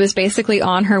when she was basically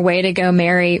on her way to go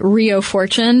marry Rio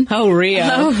Fortune. Oh, Rio.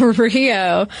 Oh,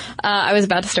 Rio. I was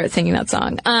about to start singing that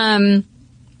song.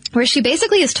 Where she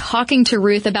basically is talking to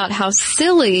Ruth about how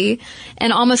silly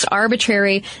and almost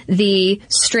arbitrary the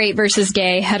straight versus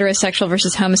gay, heterosexual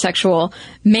versus homosexual,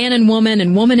 man and woman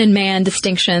and man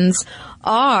distinctions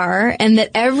are, and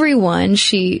that everyone,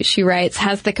 she writes,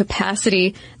 has the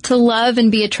capacity to love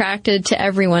and be attracted to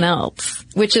everyone else,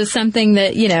 which is something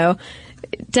that,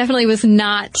 definitely was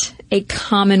not a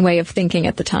common way of thinking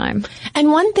at the time.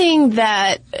 And one thing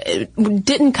that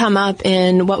didn't come up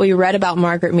in what we read about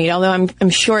Margaret Mead, although I'm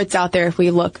sure it's out there if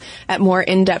we look at more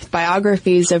in-depth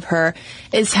biographies of her,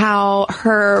 is how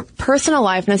her personal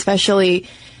life, and especially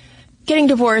getting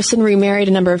divorced and remarried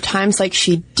a number of times like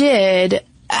she did,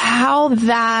 how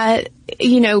that,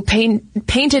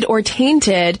 painted or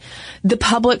tainted the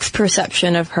public's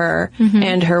perception of her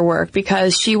and her work,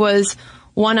 because she was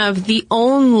one of the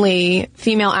only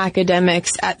female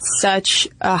academics at such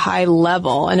a high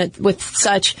level and with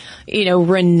such,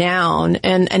 renown.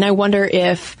 And I wonder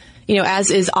if,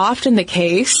 as is often the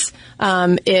case,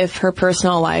 if her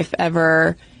personal life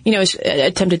ever, is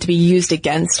attempted to be used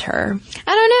against her.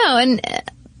 I don't know. And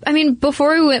I mean,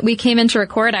 before we came in to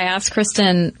record, I asked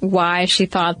Kristen why she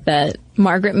thought that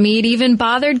Margaret Mead even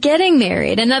bothered getting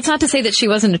married. And that's not to say that she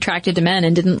wasn't attracted to men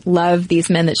and didn't love these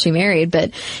men that she married,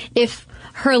 but if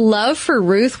her love for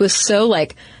Ruth was so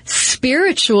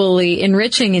spiritually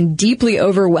enriching and deeply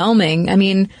overwhelming, I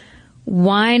mean,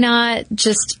 why not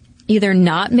just either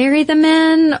not marry the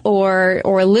men or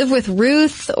live with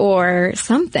Ruth or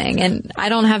something? And I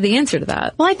don't have the answer to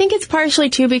that. Well, I think it's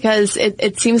partially too because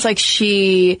it seems like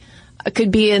she could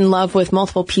be in love with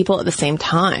multiple people at the same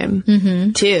time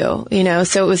too,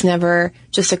 so it was never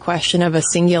just a question of a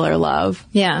singular love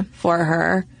for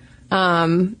her.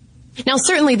 Now,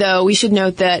 certainly, though, we should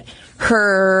note that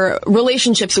her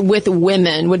relationships with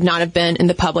women would not have been in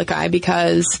the public eye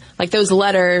because, those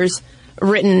letters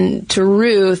written to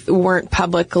Ruth weren't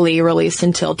publicly released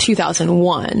until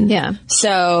 2001. Yeah.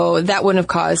 So that wouldn't have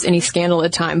caused any scandal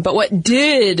at the time. But what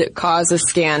did cause a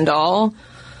scandal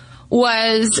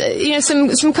was,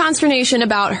 some consternation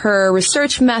about her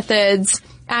research methods,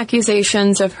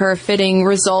 accusations of her fitting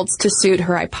results to suit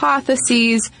her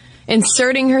hypotheses,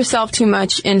 inserting herself too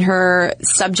much in her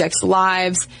subjects'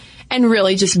 lives, and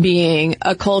really just being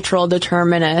a cultural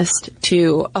determinist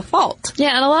to a fault.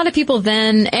 Yeah, and a lot of people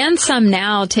then, and some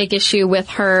now, take issue with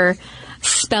her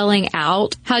spelling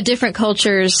out how different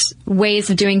cultures' ways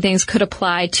of doing things could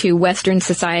apply to Western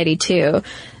society, too.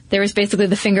 there was basically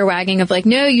the finger wagging of like,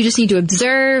 no, you just need to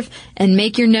observe and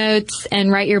make your notes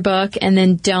and write your book, and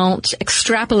then don't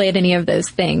extrapolate any of those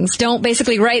things. Don't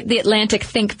basically write the Atlantic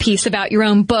think piece about your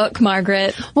own book,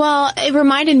 Margaret. Well, it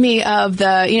reminded me of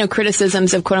the,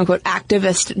 criticisms of quote-unquote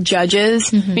activist judges.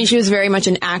 Mm-hmm. I mean, she was very much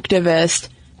an activist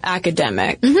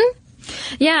academic. Mm-hmm.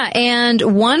 Yeah, and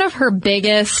one of her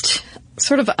biggest,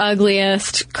 sort of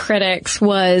ugliest critics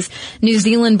was New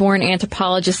Zealand-born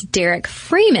anthropologist Derek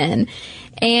Freeman.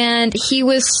 And he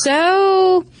was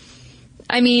so,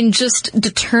 just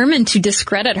determined to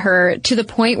discredit her to the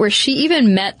point where she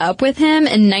even met up with him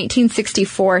in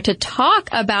 1964 to talk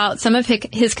about some of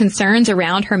his concerns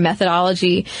around her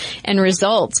methodology and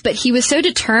results. But he was so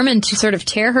determined to sort of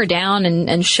tear her down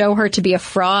and show her to be a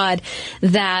fraud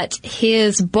that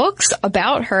his books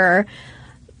about her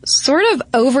sort of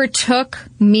overtook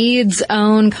Mead's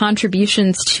own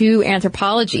contributions to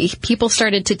anthropology. People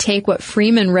started to take what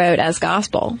Freeman wrote as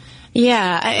gospel.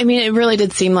 Yeah, it really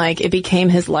did seem like it became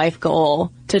his life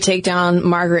goal to take down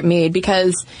Margaret Mead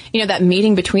because, that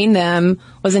meeting between them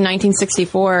was in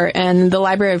 1964, and the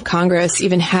Library of Congress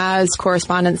even has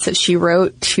correspondence that she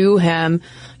wrote to him,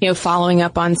 following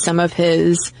up on some of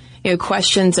his,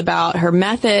 questions about her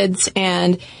methods.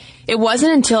 And it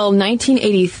wasn't until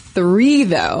 1983,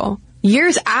 though,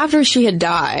 years after she had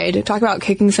died, talk about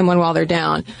kicking someone while they're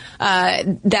down,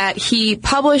 that he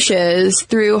publishes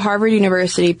through Harvard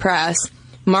University Press,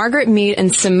 Margaret Mead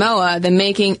and Samoa, the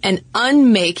Making and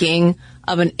Unmaking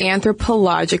of an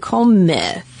Anthropological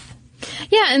Myth.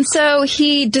 Yeah, and so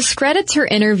he discredits her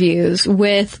interviews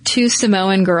with two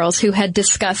Samoan girls who had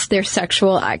discussed their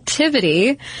sexual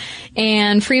activity.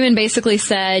 And Freeman basically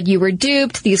said, you were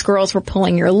duped, these girls were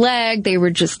pulling your leg, they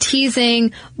were just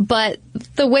teasing. But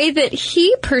the way that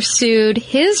he pursued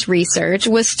his research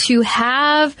was to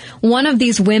have one of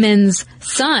these women's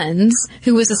sons,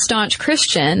 who was a staunch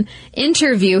Christian,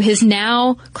 interview his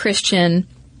now Christian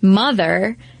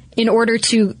mother in order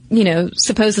to,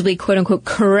 supposedly, quote-unquote,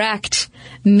 correct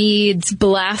Mead's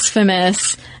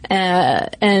blasphemous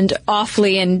and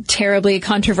awfully and terribly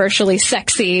controversially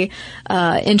sexy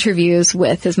interviews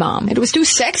with his mom. It was too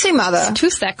sexy, Mother. Too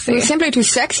sexy. It was simply too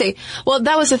sexy. Well,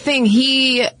 that was the thing.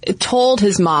 He told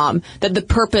his mom that the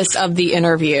purpose of the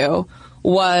interview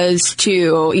was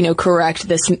to, correct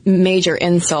this major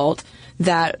insult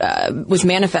that was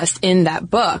manifest in that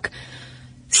book.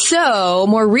 So,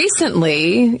 more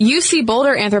recently, UC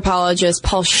Boulder anthropologist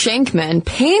Paul Shankman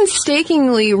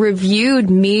painstakingly reviewed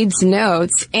Mead's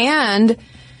notes and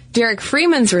Derek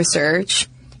Freeman's research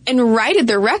and righted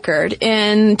the record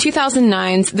in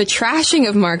 2009's The Trashing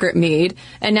of Margaret Mead,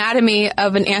 Anatomy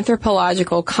of an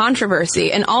Anthropological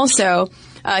Controversy. And also,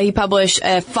 he published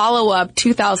a follow-up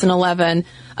 2011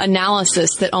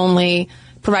 analysis that only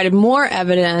provided more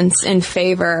evidence in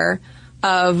favor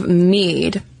of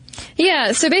Mead.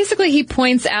 Yeah, so basically he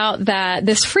points out that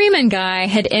this Freeman guy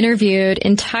had interviewed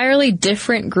entirely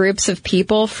different groups of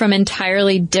people from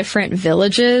entirely different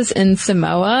villages in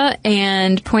Samoa,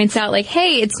 and points out like,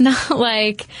 hey, it's not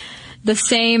like the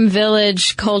same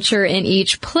village culture in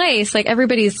each place. Like,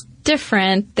 everybody's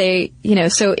different.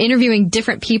 So interviewing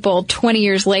different people 20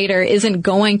 years later isn't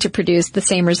going to produce the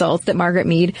same results that Margaret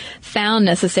Mead found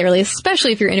necessarily,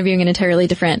 especially if you're interviewing an entirely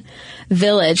different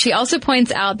village. He also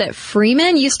points out that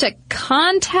Freeman used to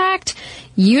contact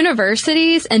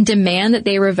universities and demand that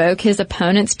they revoke his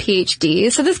opponent's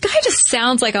PhDs. So this guy just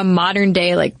sounds like a modern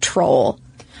day, troll.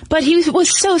 But he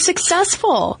was so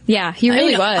successful. Yeah, he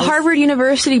really was. Harvard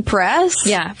University Press.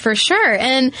 Yeah, for sure.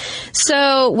 And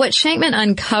so what Shankman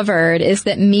uncovered is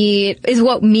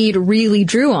what Mead really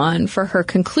drew on for her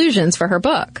conclusions for her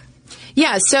book.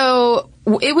 Yeah, so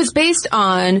it was based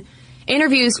on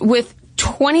interviews with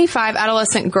 25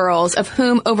 adolescent girls, of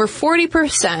whom over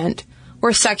 40%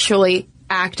 were sexually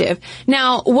active.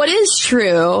 Now, what is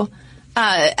true,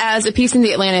 as a piece in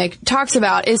The Atlantic talks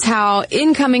about, is how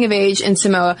in coming of age in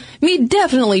Samoa, Mead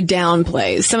definitely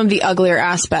downplays some of the uglier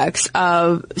aspects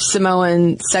of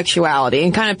Samoan sexuality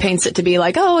and kind of paints it to be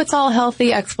like, oh, it's all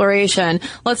healthy exploration.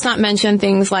 Let's not mention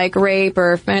things like rape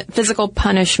or physical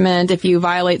punishment if you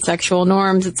violate sexual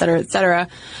norms, et cetera, et cetera.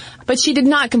 But she did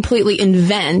not completely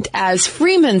invent, as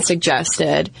Freeman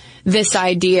suggested, this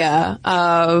idea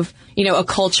of, a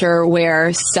culture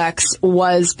where sex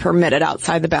was permitted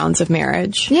outside the bounds of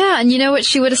marriage. Yeah, and you know what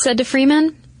she would have said to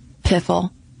Freeman?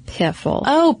 Piffle. Piffle.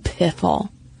 Oh, piffle.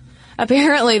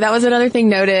 Apparently, that was another thing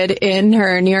noted in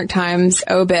her New York Times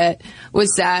obit,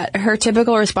 was that her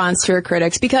typical response to her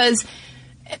critics, because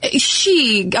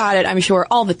She got it, I'm sure,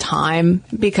 all the time,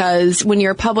 because when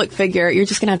you're a public figure, you're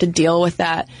just going to have to deal with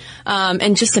that.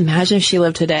 And just imagine if she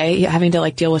lived today, having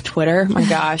to deal with Twitter. My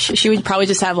gosh. She would probably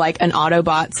just have an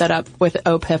Autobot set up with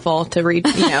Piffle to read,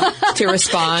 to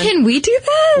respond. Can we do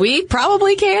that? We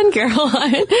probably can,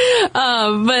 Caroline.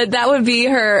 But that would be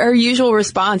her usual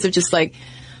response of just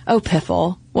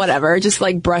Piffle, whatever, just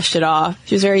brushed it off.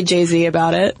 She was very Jay-Z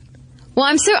about it. Well,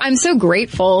 I'm so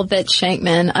grateful that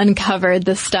Shankman uncovered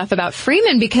this stuff about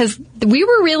Freeman, because we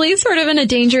were really sort of in a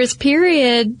dangerous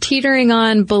period, teetering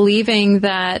on believing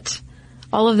that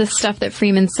all of this stuff that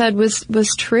Freeman said was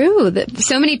true. That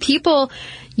so many people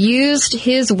used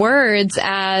his words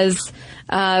as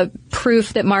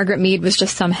proof that Margaret Mead was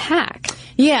just some hack.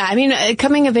 Yeah, I mean,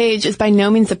 coming of age is by no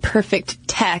means a perfect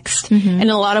text. Mm-hmm. And in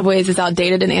a lot of ways is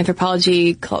outdated in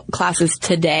anthropology classes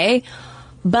today.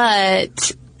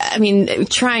 But I mean,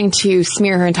 trying to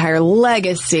smear her entire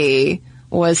legacy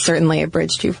was certainly a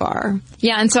bridge too far.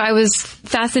 Yeah, and so I was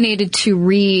fascinated to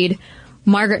read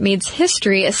Margaret Mead's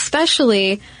history,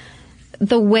 especially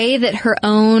the way that her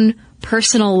own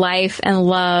personal life and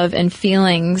love and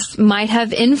feelings might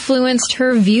have influenced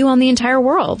her view on the entire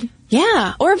world.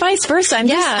 Yeah, or vice versa.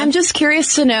 I'm just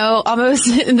curious to know, almost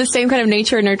in the same kind of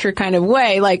nature and nurture kind of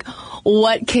way,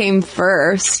 what came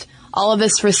first? All of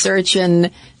this research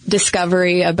and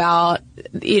discovery about,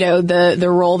 the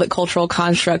role that cultural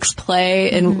constructs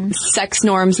play in sex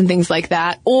norms and things like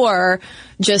that, or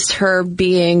just her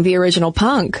being the original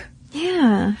punk.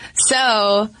 Yeah.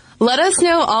 So let us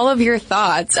know all of your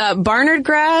thoughts. Barnard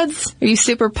grads, are you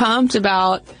super pumped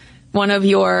about one of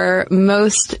your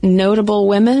most notable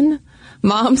women?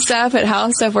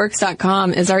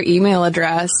 momstuff@howstuffworks.com is our email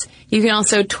address. You can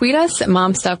also tweet us at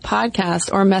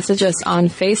momstuffpodcast or message us on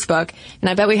Facebook. And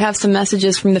I bet we have some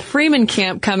messages from the Freeman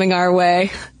camp coming our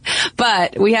way.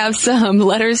 But we have some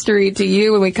letters to read to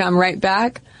you when we come right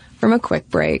back from a quick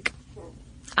break.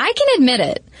 I can admit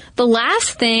it. The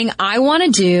last thing I want to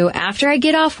do after I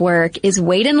get off work is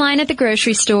wait in line at the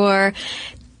grocery store,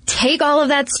 take all of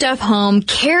that stuff home,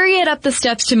 carry it up the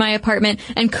steps to my apartment,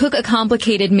 and cook a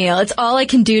complicated meal. It's all I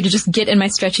can do to just get in my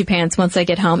stretchy pants once I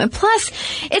get home. And plus,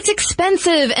 it's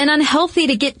expensive and unhealthy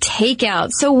to get takeout.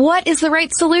 So what is the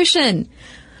right solution?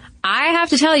 I have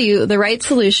to tell you, the right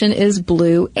solution is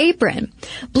Blue Apron.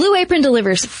 Blue Apron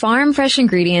delivers farm-fresh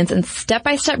ingredients and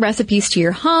step-by-step recipes to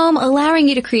your home, allowing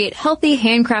you to create healthy,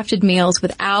 handcrafted meals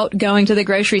without going to the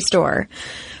grocery store.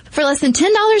 For less than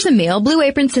 $10 a meal, Blue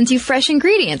Apron sends you fresh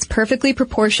ingredients, perfectly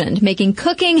proportioned, making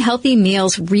cooking healthy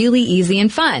meals really easy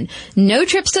and fun. No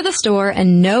trips to the store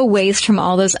and no waste from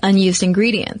all those unused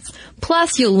ingredients.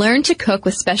 Plus, you'll learn to cook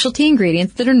with specialty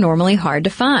ingredients that are normally hard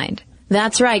to find.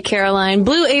 That's right, Caroline.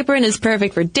 Blue Apron is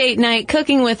perfect for date night,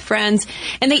 cooking with friends,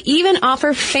 and they even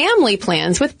offer family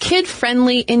plans with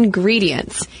kid-friendly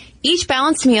ingredients. Each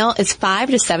balanced meal is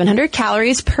 500 to 700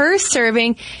 calories per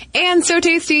serving, and so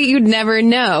tasty you'd never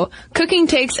know. Cooking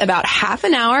takes about half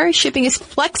an hour, shipping is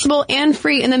flexible and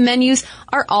free, and the menus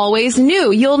are always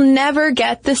new. You'll never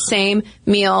get the same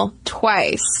meal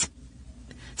twice.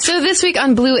 So this week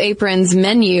on Blue Apron's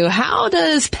menu, how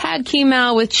does pad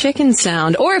keema with chicken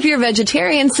sound? Or if you're a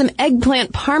vegetarian, some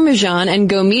eggplant parmesan and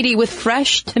gomiti with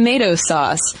fresh tomato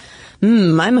sauce.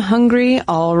 I'm hungry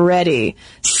already.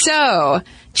 So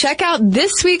check out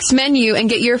this week's menu and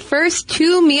get your first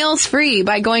 2 meals free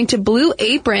by going to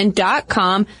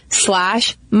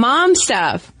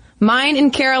blueapron.com/momstuff. Mine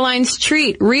and Caroline's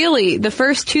treat. Really, the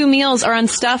first 2 meals are on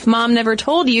stuff Mom never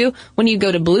told you when you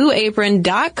go to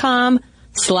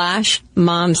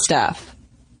blueapron.com/momstuff.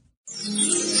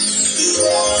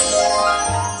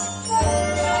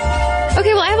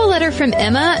 Okay, well, I have a letter from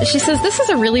Emma. She says, this is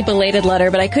a really belated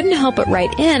letter, but I couldn't help but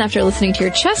write in after listening to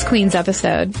your Chess Queens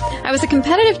episode. I was a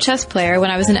competitive chess player when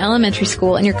I was in elementary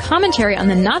school, and your commentary on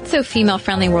the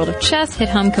not-so-female-friendly world of chess hit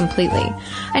home completely.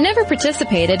 I never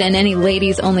participated in any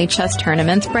ladies-only chess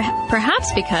tournaments,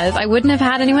 perhaps because I wouldn't have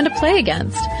had anyone to play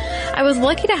against. I was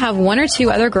lucky to have 1 or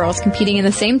 2 other girls competing in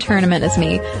the same tournament as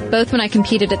me, both when I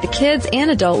competed at the kids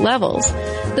and adult levels.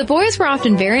 The boys were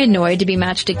often very annoyed to be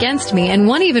matched against me, and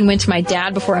one even went to my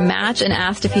dad before a match and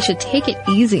asked if he should take it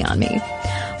easy on me.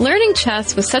 Learning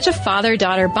chess was such a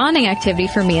father-daughter bonding activity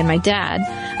for me and my dad.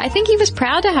 I think he was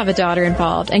proud to have a daughter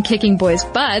involved and kicking boys'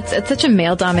 butts at such a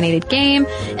male-dominated game,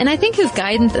 and I think his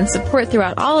guidance and support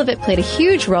throughout all of it played a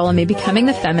huge role in me becoming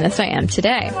the feminist I am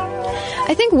today.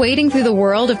 I think wading through the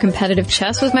world of competitive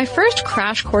chess was my first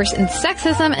crash course in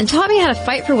sexism and taught me how to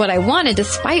fight for what I wanted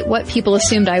despite what people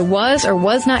assumed I was or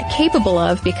was not capable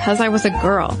of because I was a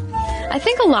girl. I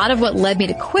think a lot of what led me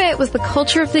to quit was the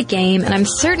culture of the game, and I'm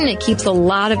certain it keeps a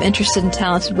lot of interested and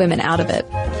talented women out of it.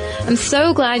 I'm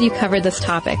so glad you covered this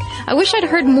topic. I wish I'd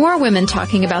heard more women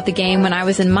talking about the game when I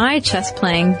was in my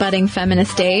chess-playing, budding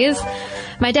feminist days.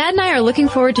 My dad and I are looking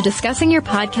forward to discussing your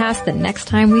podcast the next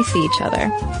time we see each other.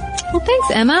 Well,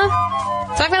 thanks, Emma.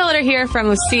 So I've got a letter here from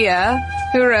Lucia,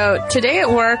 who wrote, "Today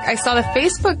at work, I saw the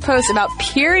Facebook post about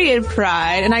period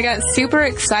pride, and I got super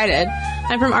excited.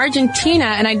 I'm from Argentina,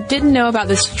 and I didn't know about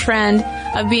this trend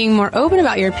of being more open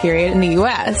about your period in the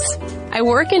U.S. I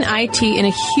work in IT in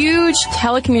a huge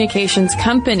telecommunications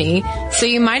company, so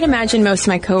you might imagine most of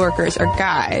my coworkers are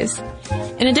guys.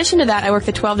 In addition to that, I work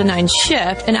the 12 to 9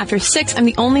 shift, and after 6, I'm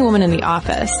the only woman in the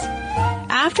office.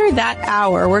 After that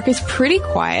hour, work is pretty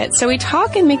quiet, so we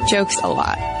talk and make jokes a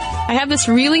lot. I have this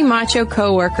really macho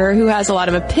coworker who has a lot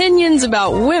of opinions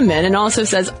about women and also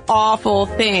says awful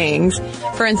things.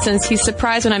 For instance, he's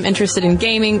surprised when I'm interested in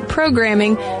gaming,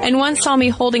 programming, and once saw me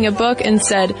holding a book and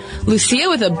said, 'Lucia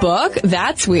with a book?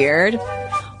 That's weird.'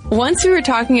 Once we were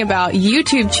talking about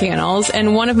YouTube channels,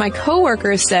 and one of my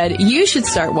coworkers said, 'You should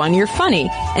start one, you're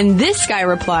funny.' And this guy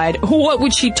replied, 'What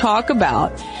would she talk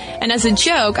about?' And as a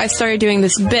joke, I started doing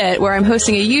this bit where I'm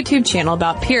hosting a YouTube channel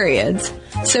about periods.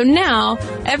 So now,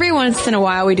 every once in a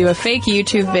while we do a fake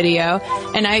YouTube video,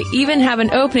 and I even have an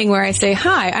opening where I say,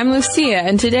 'Hi, I'm Lucia,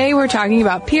 and today we're talking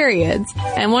about periods.'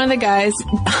 And one of the guys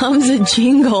hums a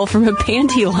jingle from a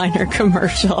panty liner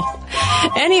commercial.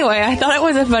 Anyway, I thought it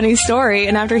was a funny story,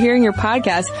 and after hearing your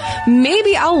podcast,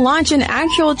 maybe I'll launch an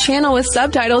actual channel with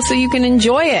subtitles so you can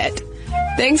enjoy it.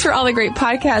 Thanks for all the great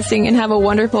podcasting, and have a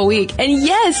wonderful week." And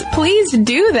yes, please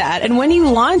do that. And when you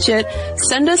launch it,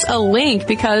 send us a link,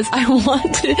 because I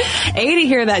want to, A, to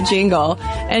hear that jingle,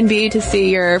 and B, to see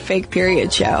your fake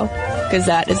period show, because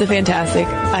that is a fantastic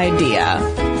idea.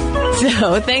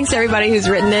 So thanks to everybody who's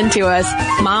written in to us.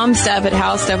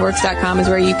 momstuff@howstuffworks.com is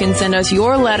where you can send us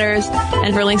your letters,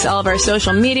 and for links to all of our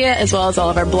social media, as well as all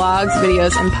of our blogs,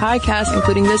 videos, and podcasts,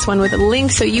 including this one with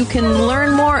links so you can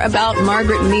learn more about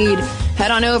Margaret Mead,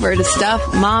 head on over to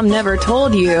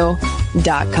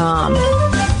StuffMomNeverToldYou.com.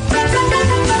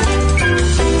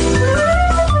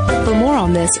 For more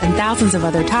on this and thousands of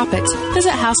other topics,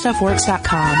 visit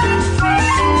HowStuffWorks.com.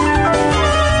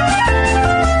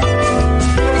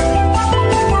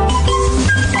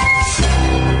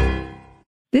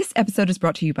 This episode is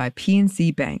brought to you by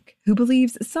PNC Bank, who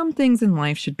believes some things in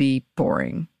life should be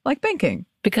boring, like banking.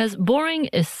 Because boring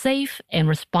is safe and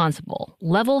responsible,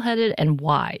 level-headed and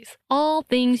wise. All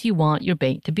things you want your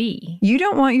bank to be. You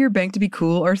don't want your bank to be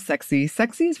cool or sexy.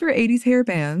 Sexy is for 80s hair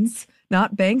bands,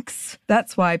 not banks.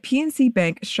 That's why PNC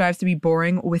Bank strives to be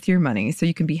boring with your money, so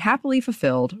you can be happily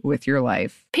fulfilled with your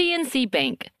life. PNC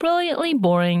Bank, brilliantly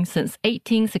boring since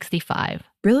 1865.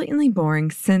 Brilliantly Boring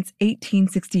Since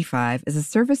 1865 is a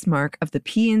service mark of the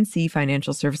PNC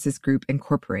Financial Services Group,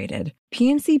 Incorporated.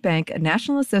 PNC Bank, a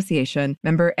National Association,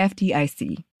 member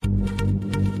FDIC.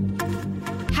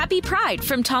 Happy Pride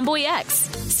from Tomboy X,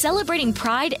 celebrating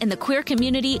pride in the queer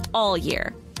community all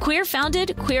year. Queer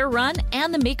founded, queer run,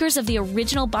 and the makers of the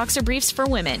original boxer briefs for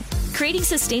women, creating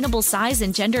sustainable size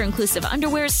and gender inclusive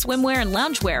underwear, swimwear, and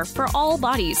loungewear for all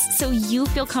bodies so you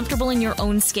feel comfortable in your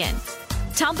own skin.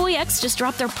 Tomboy X just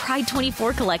dropped their Pride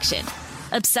 24 collection.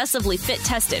 Obsessively fit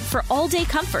tested for all-day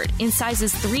comfort in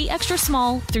sizes 3 extra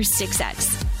small through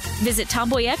 6X. Visit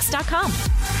tomboyx.com.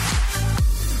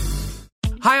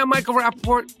 Hi, I'm Michael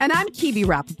Rappaport. And I'm Kibi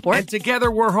Rappaport. And together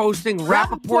we're hosting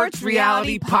Rappaport's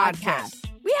Reality Podcast.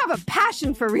 We have a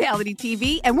passion for reality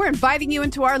TV, and we're inviting you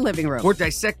into our living room. We're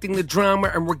dissecting the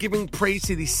drama, and we're giving praise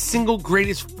to the single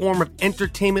greatest form of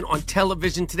entertainment on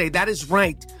television today. That is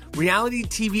right. Reality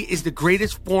TV is the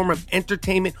greatest form of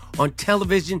entertainment on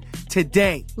television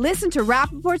today. Listen to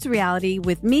Rappaport's Reality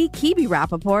with me, Kibi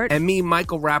Rappaport. And me,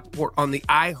 Michael Rappaport, on the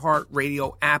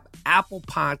iHeartRadio app, Apple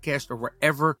Podcast, or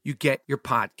wherever you get your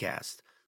podcast.